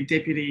was the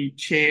deputy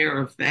chair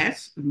of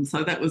that, and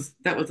so that was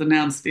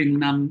announced in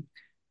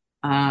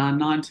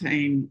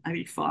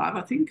 1985,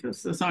 I think.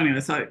 So anyway,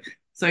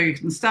 so you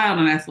can stay on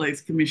an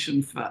athletes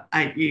commission for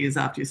 8 years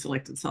after you're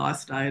selected. So I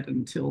stayed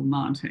until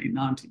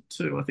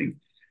 1992, I think.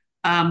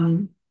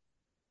 Um,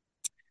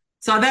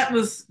 so that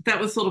was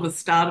sort of a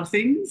start of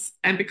things,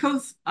 and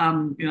because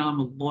I'm a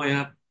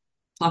lawyer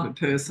type of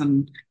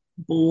person,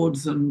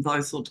 boards and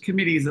those sorts of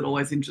committees that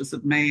always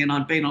interested me, and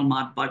I'd been on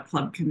my boat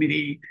club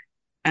committee,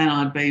 and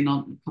I'd been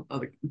on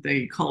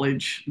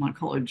my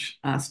college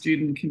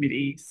student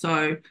committee.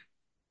 So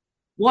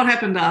what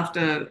happened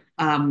after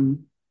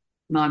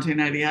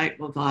 1988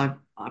 was I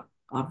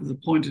was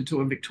appointed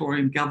to a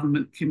Victorian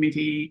government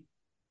committee.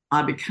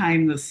 I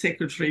became the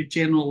Secretary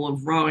General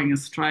of Rowing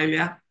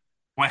Australia.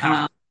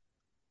 Wow.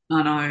 Uh,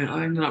 I know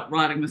I ended up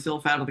writing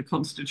myself out of the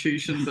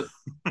Constitution, but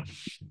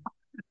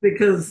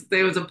because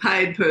there was a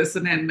paid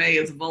person and me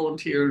as a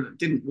volunteer, and it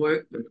didn't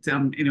work. But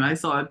anyway,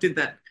 so I did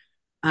that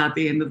at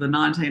the end of the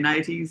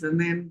 1980s, and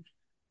then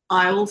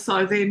I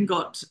also then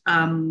got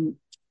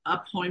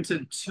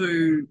appointed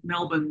to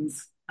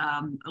Melbourne's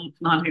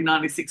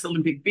 1996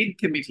 Olympic Bid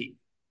Committee.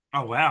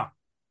 Oh, wow.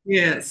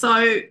 Yeah,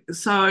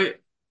 so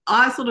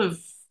I sort of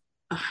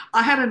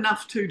I had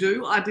enough to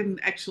do. I didn't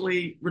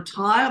actually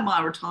retire.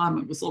 My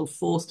retirement was sort of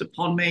forced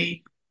upon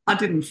me. I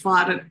didn't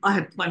fight it. I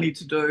had plenty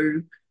to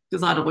do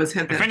because I'd always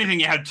had If that. anything,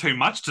 you had too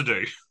much to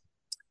do.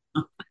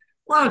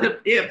 Well,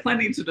 yeah,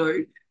 plenty to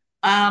do.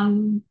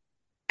 Um,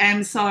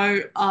 and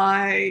so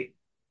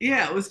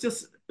yeah, it was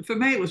just, for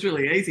me, it was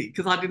really easy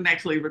because I didn't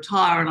actually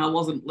retire and I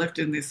wasn't left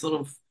in this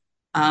sort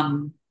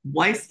of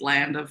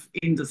wasteland of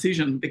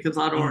indecision because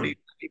I'd Mm. already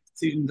made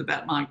decisions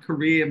about my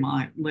career,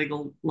 my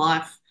legal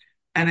life.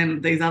 And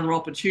then these other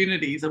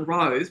opportunities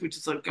arose, which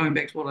is like going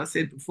back to what I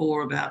said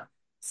before about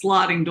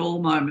sliding door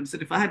moments,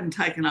 that if I hadn't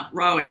taken up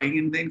rowing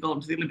and then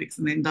gone to the Olympics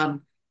and then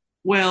done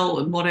well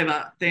and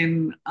whatever,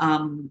 then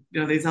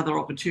these other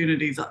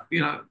opportunities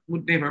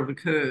would never have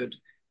occurred,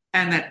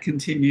 and that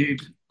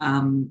continued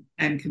and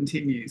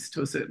continues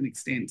to a certain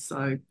extent.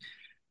 So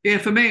yeah,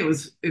 for me it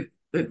was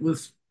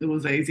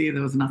easy.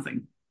 There was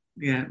nothing,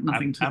 yeah,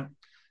 nothing Ab- to. ab-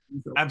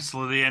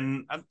 Absolutely.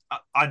 And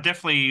I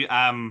definitely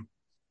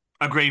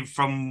agree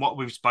from what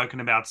we've spoken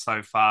about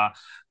so far.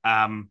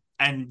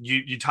 And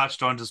you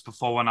touched on just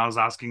before when I was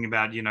asking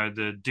about,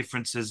 the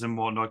differences and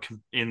whatnot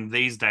in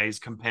these days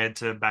compared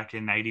to back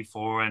in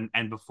 84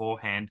 and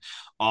beforehand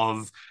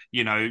of,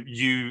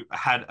 you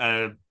had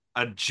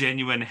a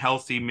genuine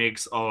healthy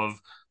mix of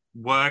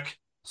work,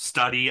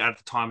 study at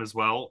the time as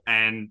well,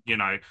 and,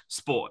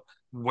 sport.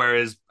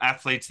 Whereas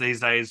athletes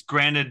these days,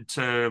 granted,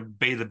 to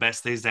be the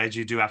best these days,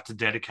 you do have to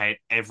dedicate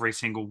every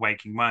single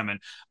waking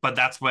moment. But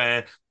that's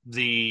where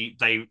they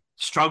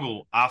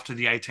struggle after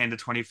the 18 to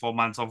 24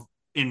 months of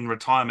in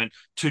retirement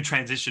to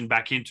transition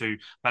back into.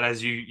 But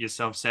as you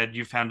yourself said,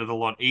 you found it a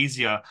lot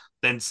easier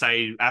than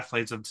say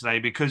athletes of today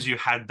because you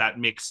had that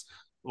mix,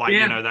 like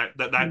Yeah.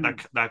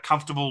 that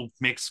comfortable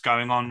mix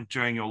going on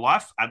during your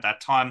life at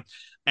that time.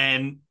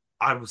 And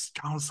I was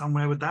going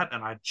somewhere with that,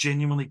 and I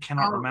genuinely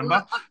cannot Oh, well,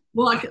 remember.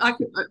 I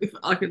could, if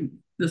I can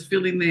just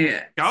fill in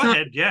there. Go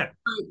ahead. Yeah.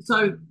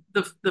 So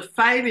the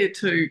failure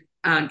to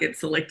get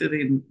selected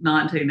in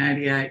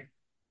 1988,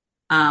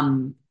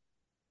 um,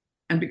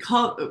 and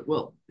because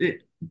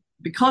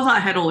I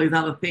had all these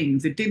other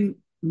things, it didn't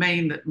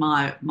mean that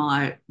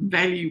my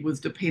value was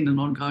dependent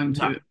on going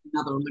No. to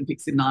another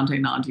Olympics in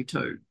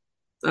 1992.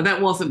 So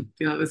that wasn't,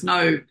 there's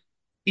no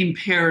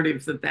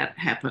imperative that that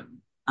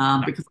happen,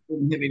 No. because I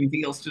didn't have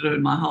anything else to do,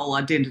 and my whole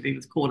identity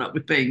was caught up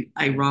with being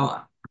a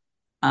rower.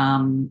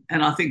 And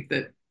I think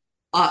that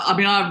I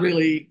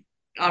mean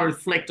I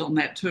reflect on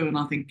that too, and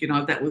I think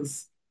that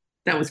was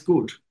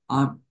good.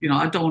 I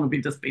don't want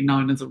to be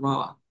known as a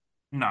rower.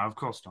 No, of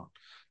course not.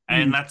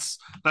 And Mm.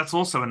 that's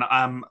also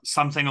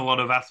something a lot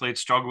of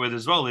athletes struggle with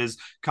as well is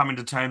coming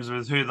to terms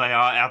with who they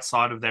are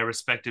outside of their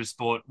respective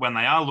sport when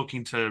they are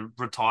looking to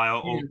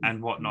retire Yeah.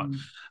 and whatnot. Mm.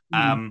 Mm.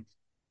 Um,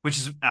 which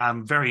is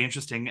very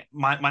interesting.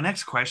 My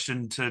next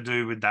question to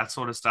do with that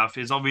sort of stuff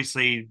is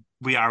obviously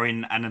we are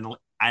in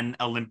an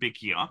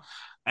Olympic year,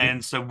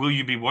 and so will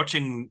you be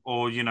watching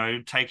or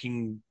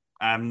taking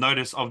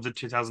notice of the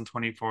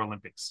 2024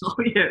 Olympics? Oh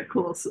yeah, of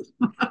course.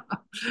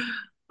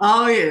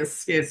 Oh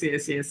yes, yes,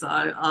 yes, yes.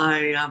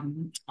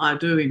 I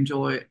do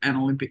enjoy an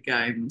Olympic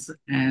Games,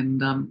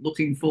 and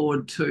looking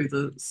forward to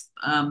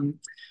the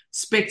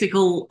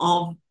spectacle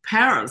of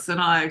Paris.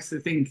 And I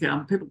actually think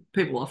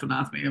people often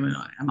ask me,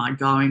 am I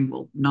going?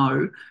 Well,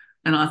 no,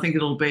 and I think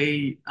it'll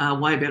be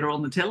way better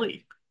on the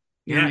telly.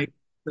 Yeah, You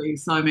see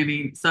so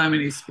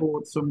many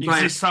sports from you can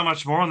see great. so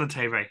much more on the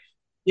TV.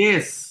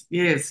 Yes,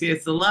 yes,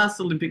 yes. The last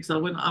Olympics, I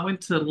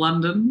went to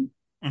London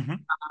Hmm.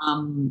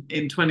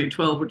 in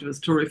 2012, which was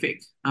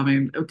terrific. I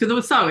mean, because it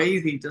was so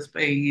easy just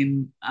being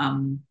in,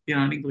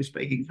 an English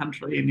speaking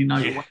country, and your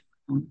Yeah, way.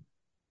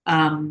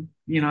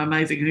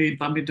 Amazing who you'd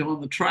bump into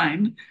on the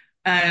train.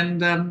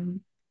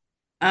 And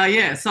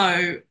yeah,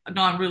 so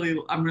no, I'm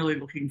really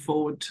looking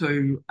forward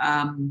to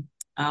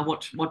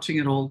watching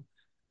it all,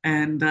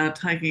 and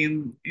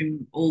taking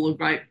in all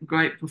the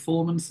great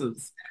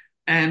performances.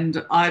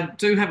 And I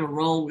do have a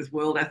role with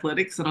World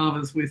Athletics, and I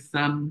was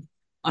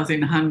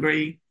in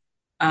Hungary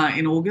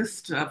in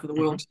August for the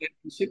World hmm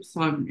Championships.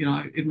 So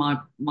in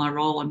my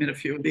role, I met a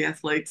few of the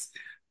athletes.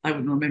 They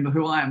wouldn't remember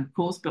who I am, of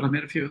course, but I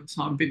met a few of them,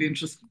 so I'm a bit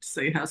interested to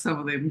see how some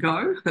of them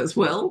go as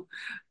well,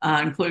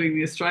 including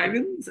the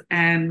Australians,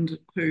 and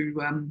who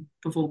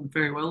performed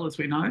very well, as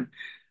we know.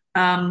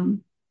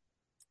 Um,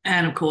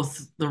 and of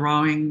course, the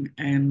rowing,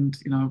 and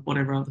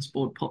whatever other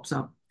sport pops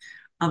up,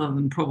 other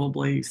than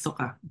probably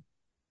soccer.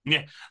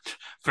 yeah.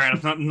 Fair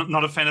enough.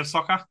 Not a fan of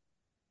soccer.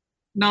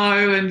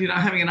 No, and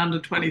having an under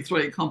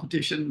 23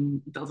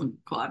 competition doesn't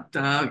quite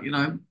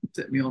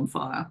set me on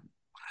fire.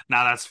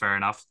 No, that's fair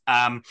enough.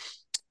 Um,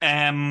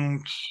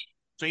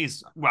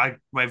 geez,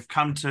 we've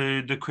come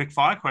to the quick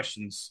fire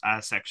questions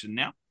section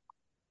now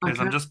because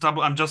Okay.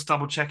 I'm just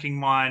double checking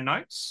my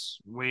notes.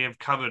 We have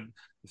covered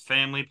the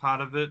family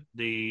part of it.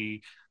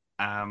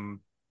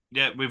 Um,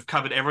 yeah, we've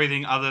covered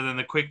everything other than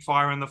the quick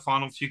fire and the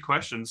final few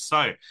questions.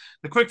 So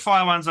the quick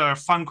fire ones are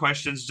fun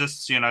questions,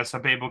 just so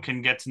people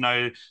can get to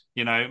know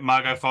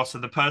Margot Foster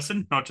the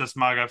person, not just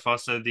Margot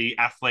Foster the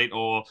athlete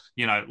or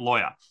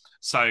lawyer.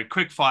 So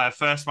quick fire.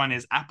 First one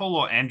is Apple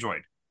or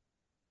Android?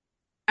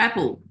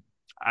 Apple.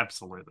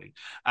 Absolutely.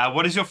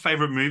 What is your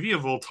favorite movie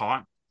of all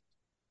time?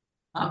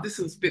 This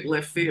is a bit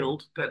left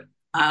field, but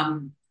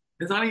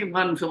there's only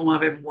one film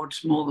I've ever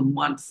watched more than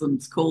once, and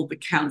it's called The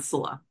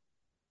Counselor.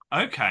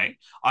 Okay,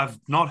 I've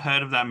not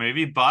heard of that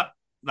movie, but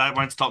that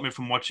won't stop me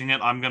from watching it.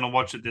 I'm going to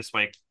watch it this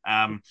week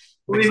Well,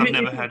 because if, I've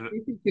if, never heard of it.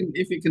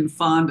 if you can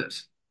find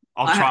it,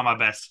 I'll I try had, my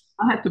best.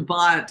 I had to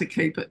buy it to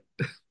keep it.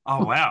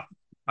 Oh wow.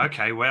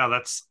 Okay,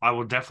 wow, I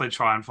will definitely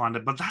try and find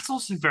it. But that's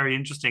also very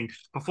interesting.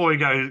 Before we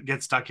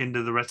get stuck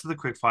into the rest of the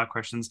quick fire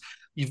questions,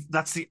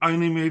 that's the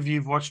only movie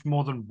you've watched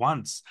more than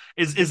once.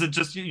 Is it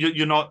just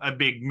you're not a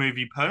big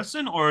movie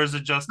person, or is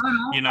it just No,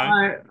 you no,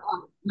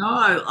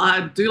 know?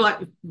 I do like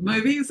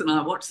movies and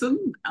I watch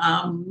them.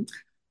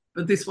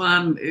 But this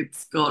one,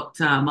 it's got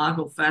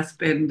Michael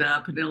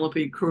Fassbender,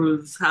 Penelope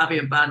Cruz,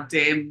 Javier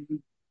Bardem,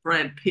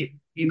 Brad Pitt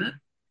in it,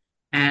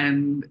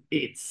 and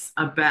it's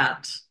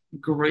about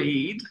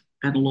greed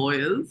and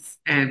lawyers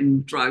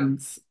and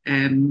drugs,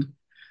 and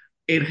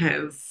it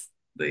has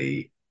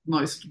the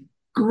most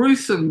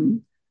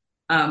gruesome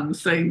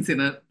scenes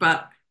in it.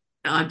 But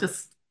I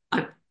just,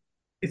 I,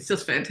 it's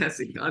just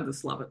fantastic. I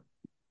just love it.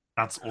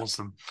 That's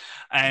awesome.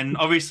 And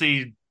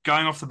obviously,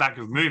 going off the back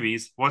of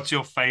movies, what's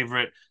your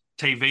favorite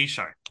TV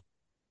show?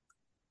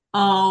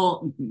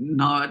 Oh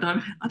no,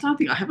 I don't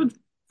think I have a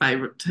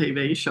favorite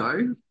TV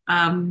show.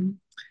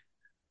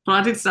 But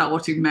I did start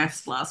watching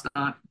Maths last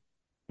night.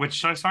 Which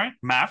show, sorry?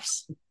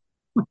 Maths.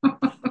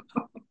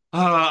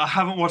 I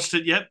haven't watched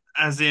it yet,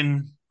 as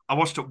in, I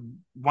watched it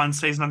one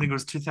season, I think it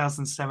was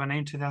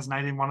 2017,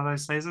 2018, one of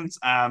those seasons.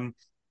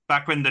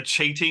 Back when the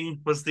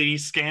cheating was the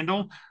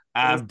scandal.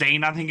 Yes.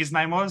 Dean, I think his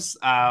name was.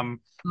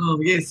 Oh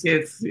yes,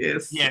 yes,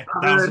 yes. Yeah,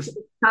 that was just.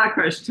 car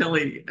crash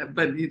telly,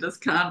 but you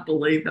just can't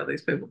believe how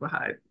these people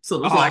behave.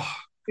 Sort of like Oh,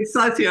 it's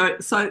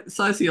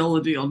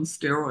sociology on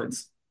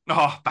steroids.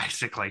 oh,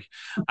 basically.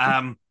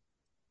 Um,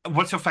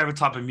 what's your favorite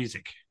type of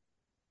music?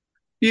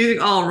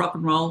 Rock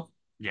and roll.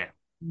 Yeah,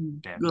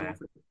 yeah, Good fair.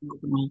 rock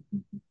and roll.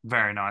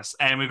 Very nice.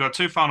 And we've got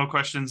two final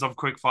questions of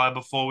quickfire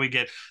before we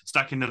get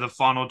stuck into the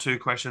final two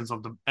questions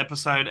of the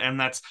episode. And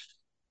that's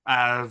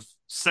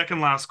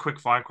second last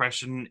quickfire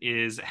question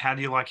is how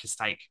do you like your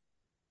steak?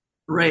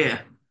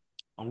 Rare.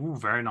 Oh,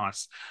 very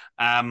nice.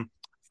 Um,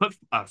 flip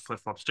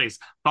flops, geez.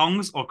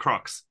 Thongs or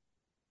Crocs?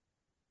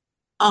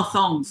 Oh,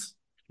 thongs.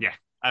 Yeah,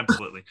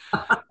 absolutely.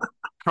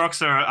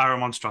 Crocs are a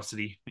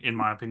monstrosity, in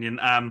my opinion.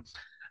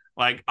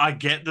 Like I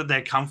get that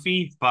they're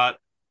comfy, but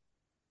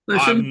They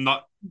shouldn't. I'm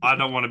not. I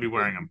don't want to be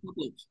wearing them.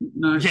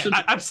 No, Yeah,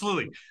 shouldn't.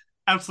 absolutely.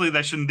 Absolutely,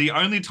 they shouldn't. The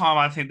only time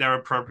I think they're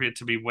appropriate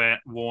to be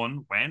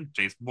worn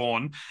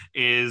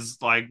is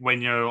like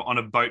when you're on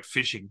a boat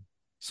fishing,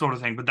 sort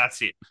of thing. But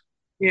that's it.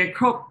 Yeah,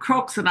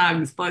 Crocs and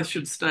Uggs both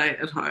should stay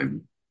at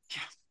home.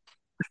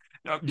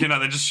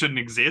 They just shouldn't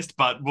exist.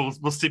 But we'll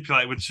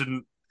stipulate which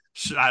should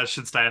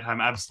stay at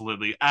home.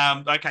 Absolutely.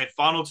 Okay.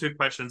 Final two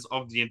questions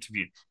of the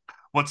interview.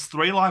 What's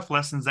three life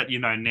lessons that you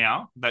know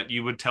now that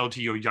you would tell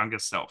to your younger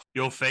self?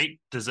 Your feet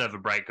deserve a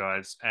break,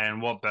 guys.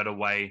 And what better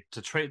way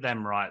to treat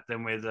them right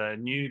than with a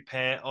new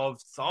pair of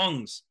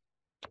thongs?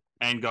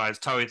 And guys,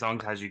 Toei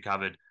Thongs has you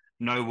covered.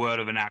 No word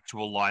of an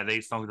actual lie.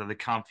 These thongs are the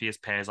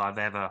comfiest pairs I've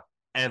ever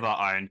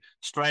owned.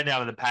 Straight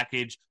out of the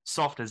package,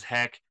 soft as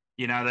heck.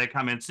 They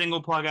come in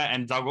single plugger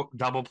and double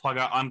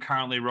plugger. I'm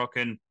currently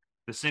rocking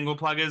the single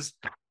pluggers.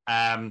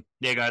 Yeah,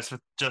 guys, for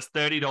just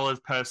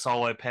 $30 per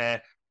solo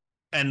pair.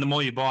 And the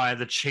more you buy,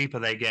 the cheaper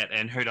they get.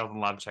 And who doesn't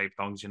love cheap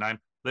thongs?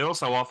 They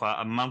also offer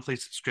a monthly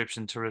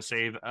subscription to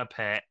receive a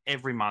pair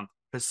every month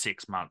for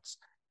 6 months.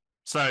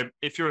 So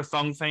if you're a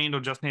thong fiend or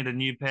just need a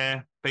new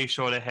pair, be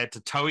sure to head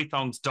to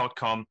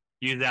toeythongs.com.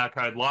 Use our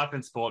code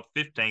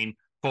LifeandSport15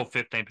 for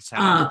 15%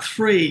 off.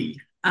 Three.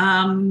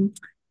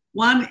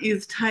 One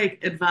is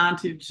take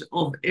advantage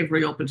of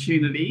every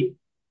opportunity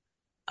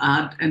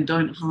and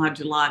don't hide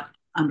your light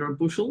under a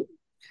bushel.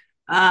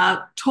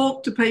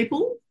 Talk to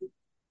people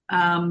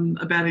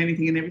about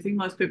anything and everything.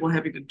 Most people are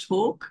happy to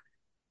talk.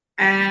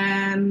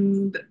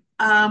 And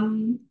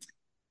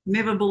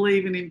never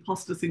believe in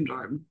imposter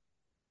syndrome.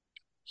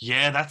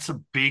 Yeah, that's a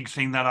big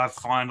thing that I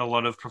find a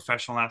lot of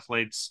professional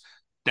athletes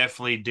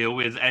definitely deal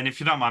with. And if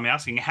you don't mind me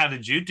asking, how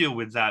did you deal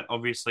with that?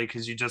 Obviously,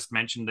 because you just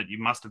mentioned that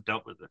you must have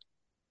dealt with it.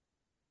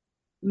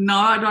 No,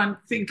 I don't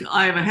think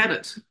I ever had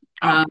it.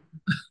 Oh,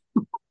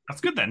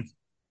 that's good then.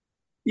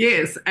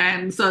 Yes,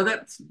 and so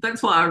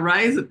that's why I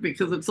raise it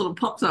because it sort of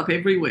pops up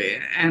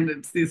everywhere, and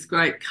it's this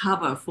great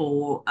cover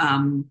for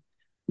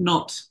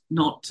not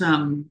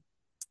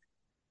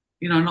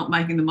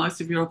making the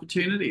most of your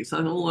opportunity.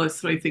 So all those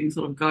three things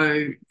sort of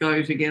go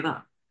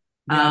together.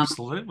 Yeah, Um,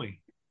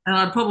 absolutely. and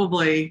I'd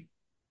probably,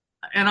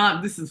 and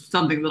I this is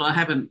something that I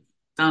haven't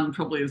done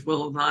probably as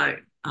well as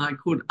I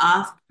could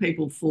ask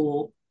people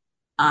for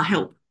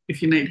help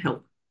if you need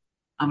help.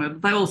 I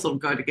mean, they all sort of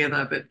go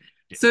together, but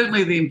Yeah.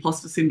 certainly the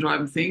imposter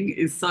syndrome thing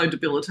is so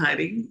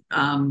debilitating.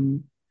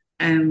 And,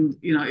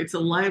 it's a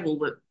label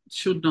that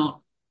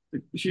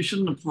you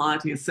shouldn't apply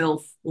to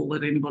yourself or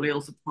let anybody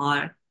else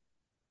apply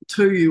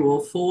to you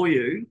or for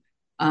you.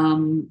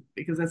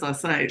 Because as I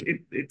say,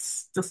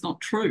 it's just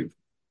not true.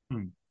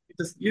 Hmm. It's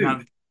just you.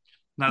 No,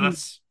 no,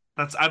 Mm.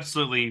 that's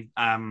absolutely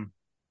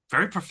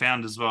very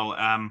profound as well.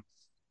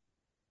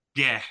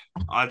 Yeah,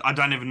 I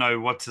don't even know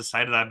what to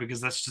say to that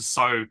because that's just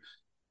so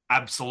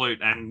absolute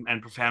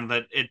and profound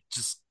that it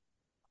just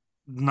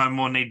no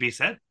more need be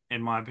said,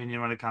 in my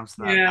opinion, when it comes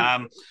to that.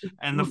 Yeah.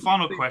 And the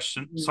final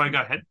question. Sorry, go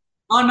ahead.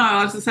 Oh no,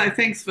 I was to say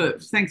thanks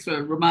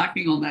for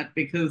remarking on that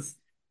because,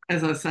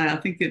 as I say, I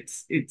think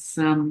it's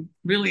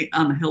really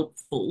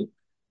unhelpful,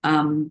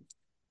 um,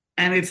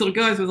 and it sort of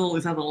goes with all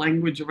this other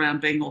language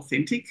around being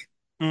authentic,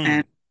 Mm.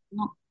 and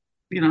not,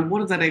 what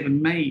does that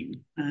even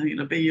mean?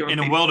 Be your In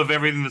a authentic. world of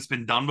everything that's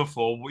been done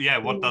before, yeah,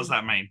 what does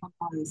that mean?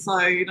 So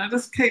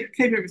just keep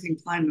everything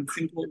plain and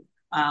simple.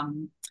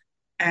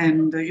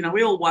 And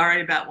we all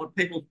worry about what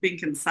people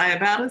think and say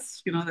about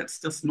us. That's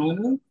just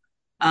normal.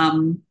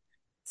 Um,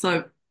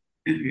 so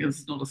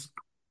it's not as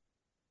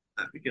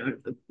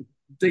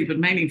deep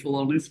and meaningful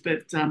on this,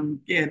 but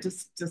yeah,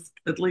 just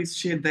at least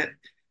shed that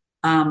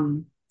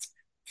um,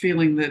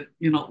 feeling that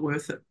you're not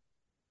worth it.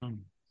 Mm.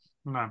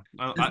 No,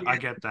 As I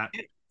get that.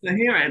 the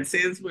hair ad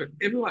says,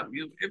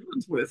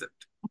 everyone's worth it.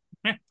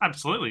 Yeah,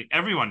 absolutely.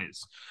 Everyone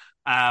is.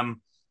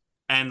 Um,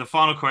 and the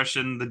final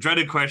question, the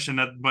dreaded question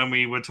that when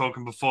we were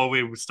talking before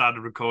we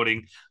started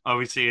recording,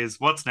 obviously, is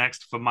what's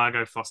next for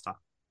Margot Foster?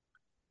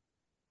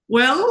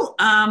 Well,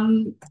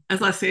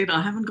 as I said,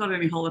 I haven't got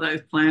any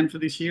holidays planned for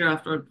this year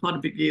after quite a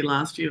big year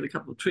last year with a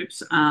couple of trips.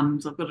 So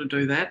I've got to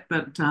do that.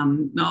 But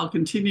no, I'll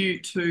continue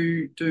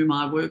to do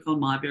my work on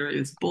my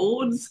various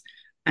boards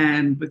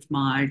and with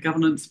my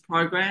governance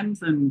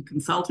programs and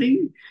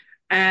consulting.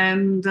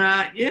 And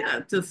yeah,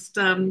 just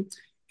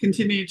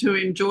continue to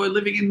enjoy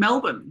living in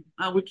Melbourne,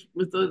 which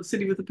with the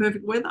city with the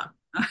perfect weather.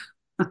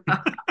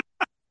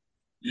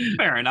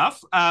 Fair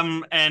enough.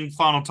 And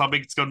final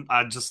topic, it's got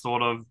I just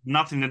thought of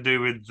nothing to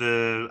do with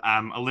the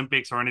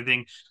Olympics or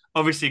anything.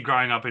 Obviously,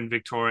 growing up in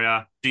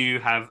Victoria, do you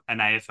have an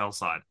AFL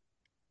side?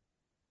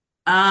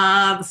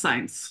 The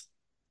Saints.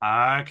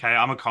 Okay,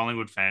 I'm a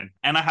Collingwood fan,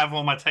 and I have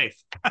all my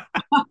teeth.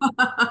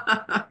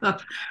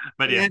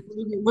 But yeah, Yeah,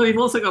 well, you've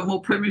also got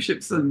more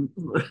premierships than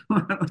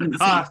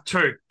some.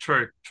 true,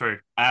 true, true.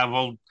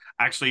 Well,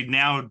 actually,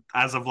 now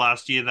as of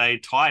last year, they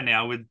tie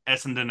now with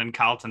Essendon and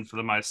Carlton for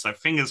the most. So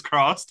fingers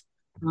crossed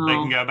they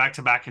can Oh, go back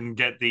to back and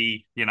get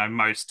the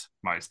most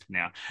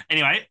now.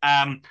 Anyway,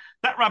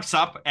 that wraps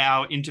up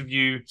our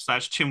interview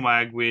slash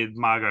chinwag with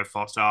Margot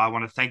Foster. I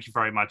want to thank you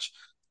very much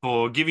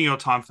for giving your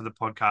time for the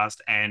podcast,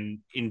 and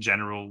in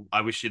general,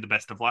 I wish you the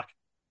best of luck.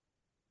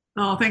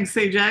 oh, thanks,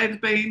 CJ. It's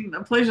been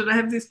a pleasure to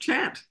have this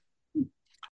chat.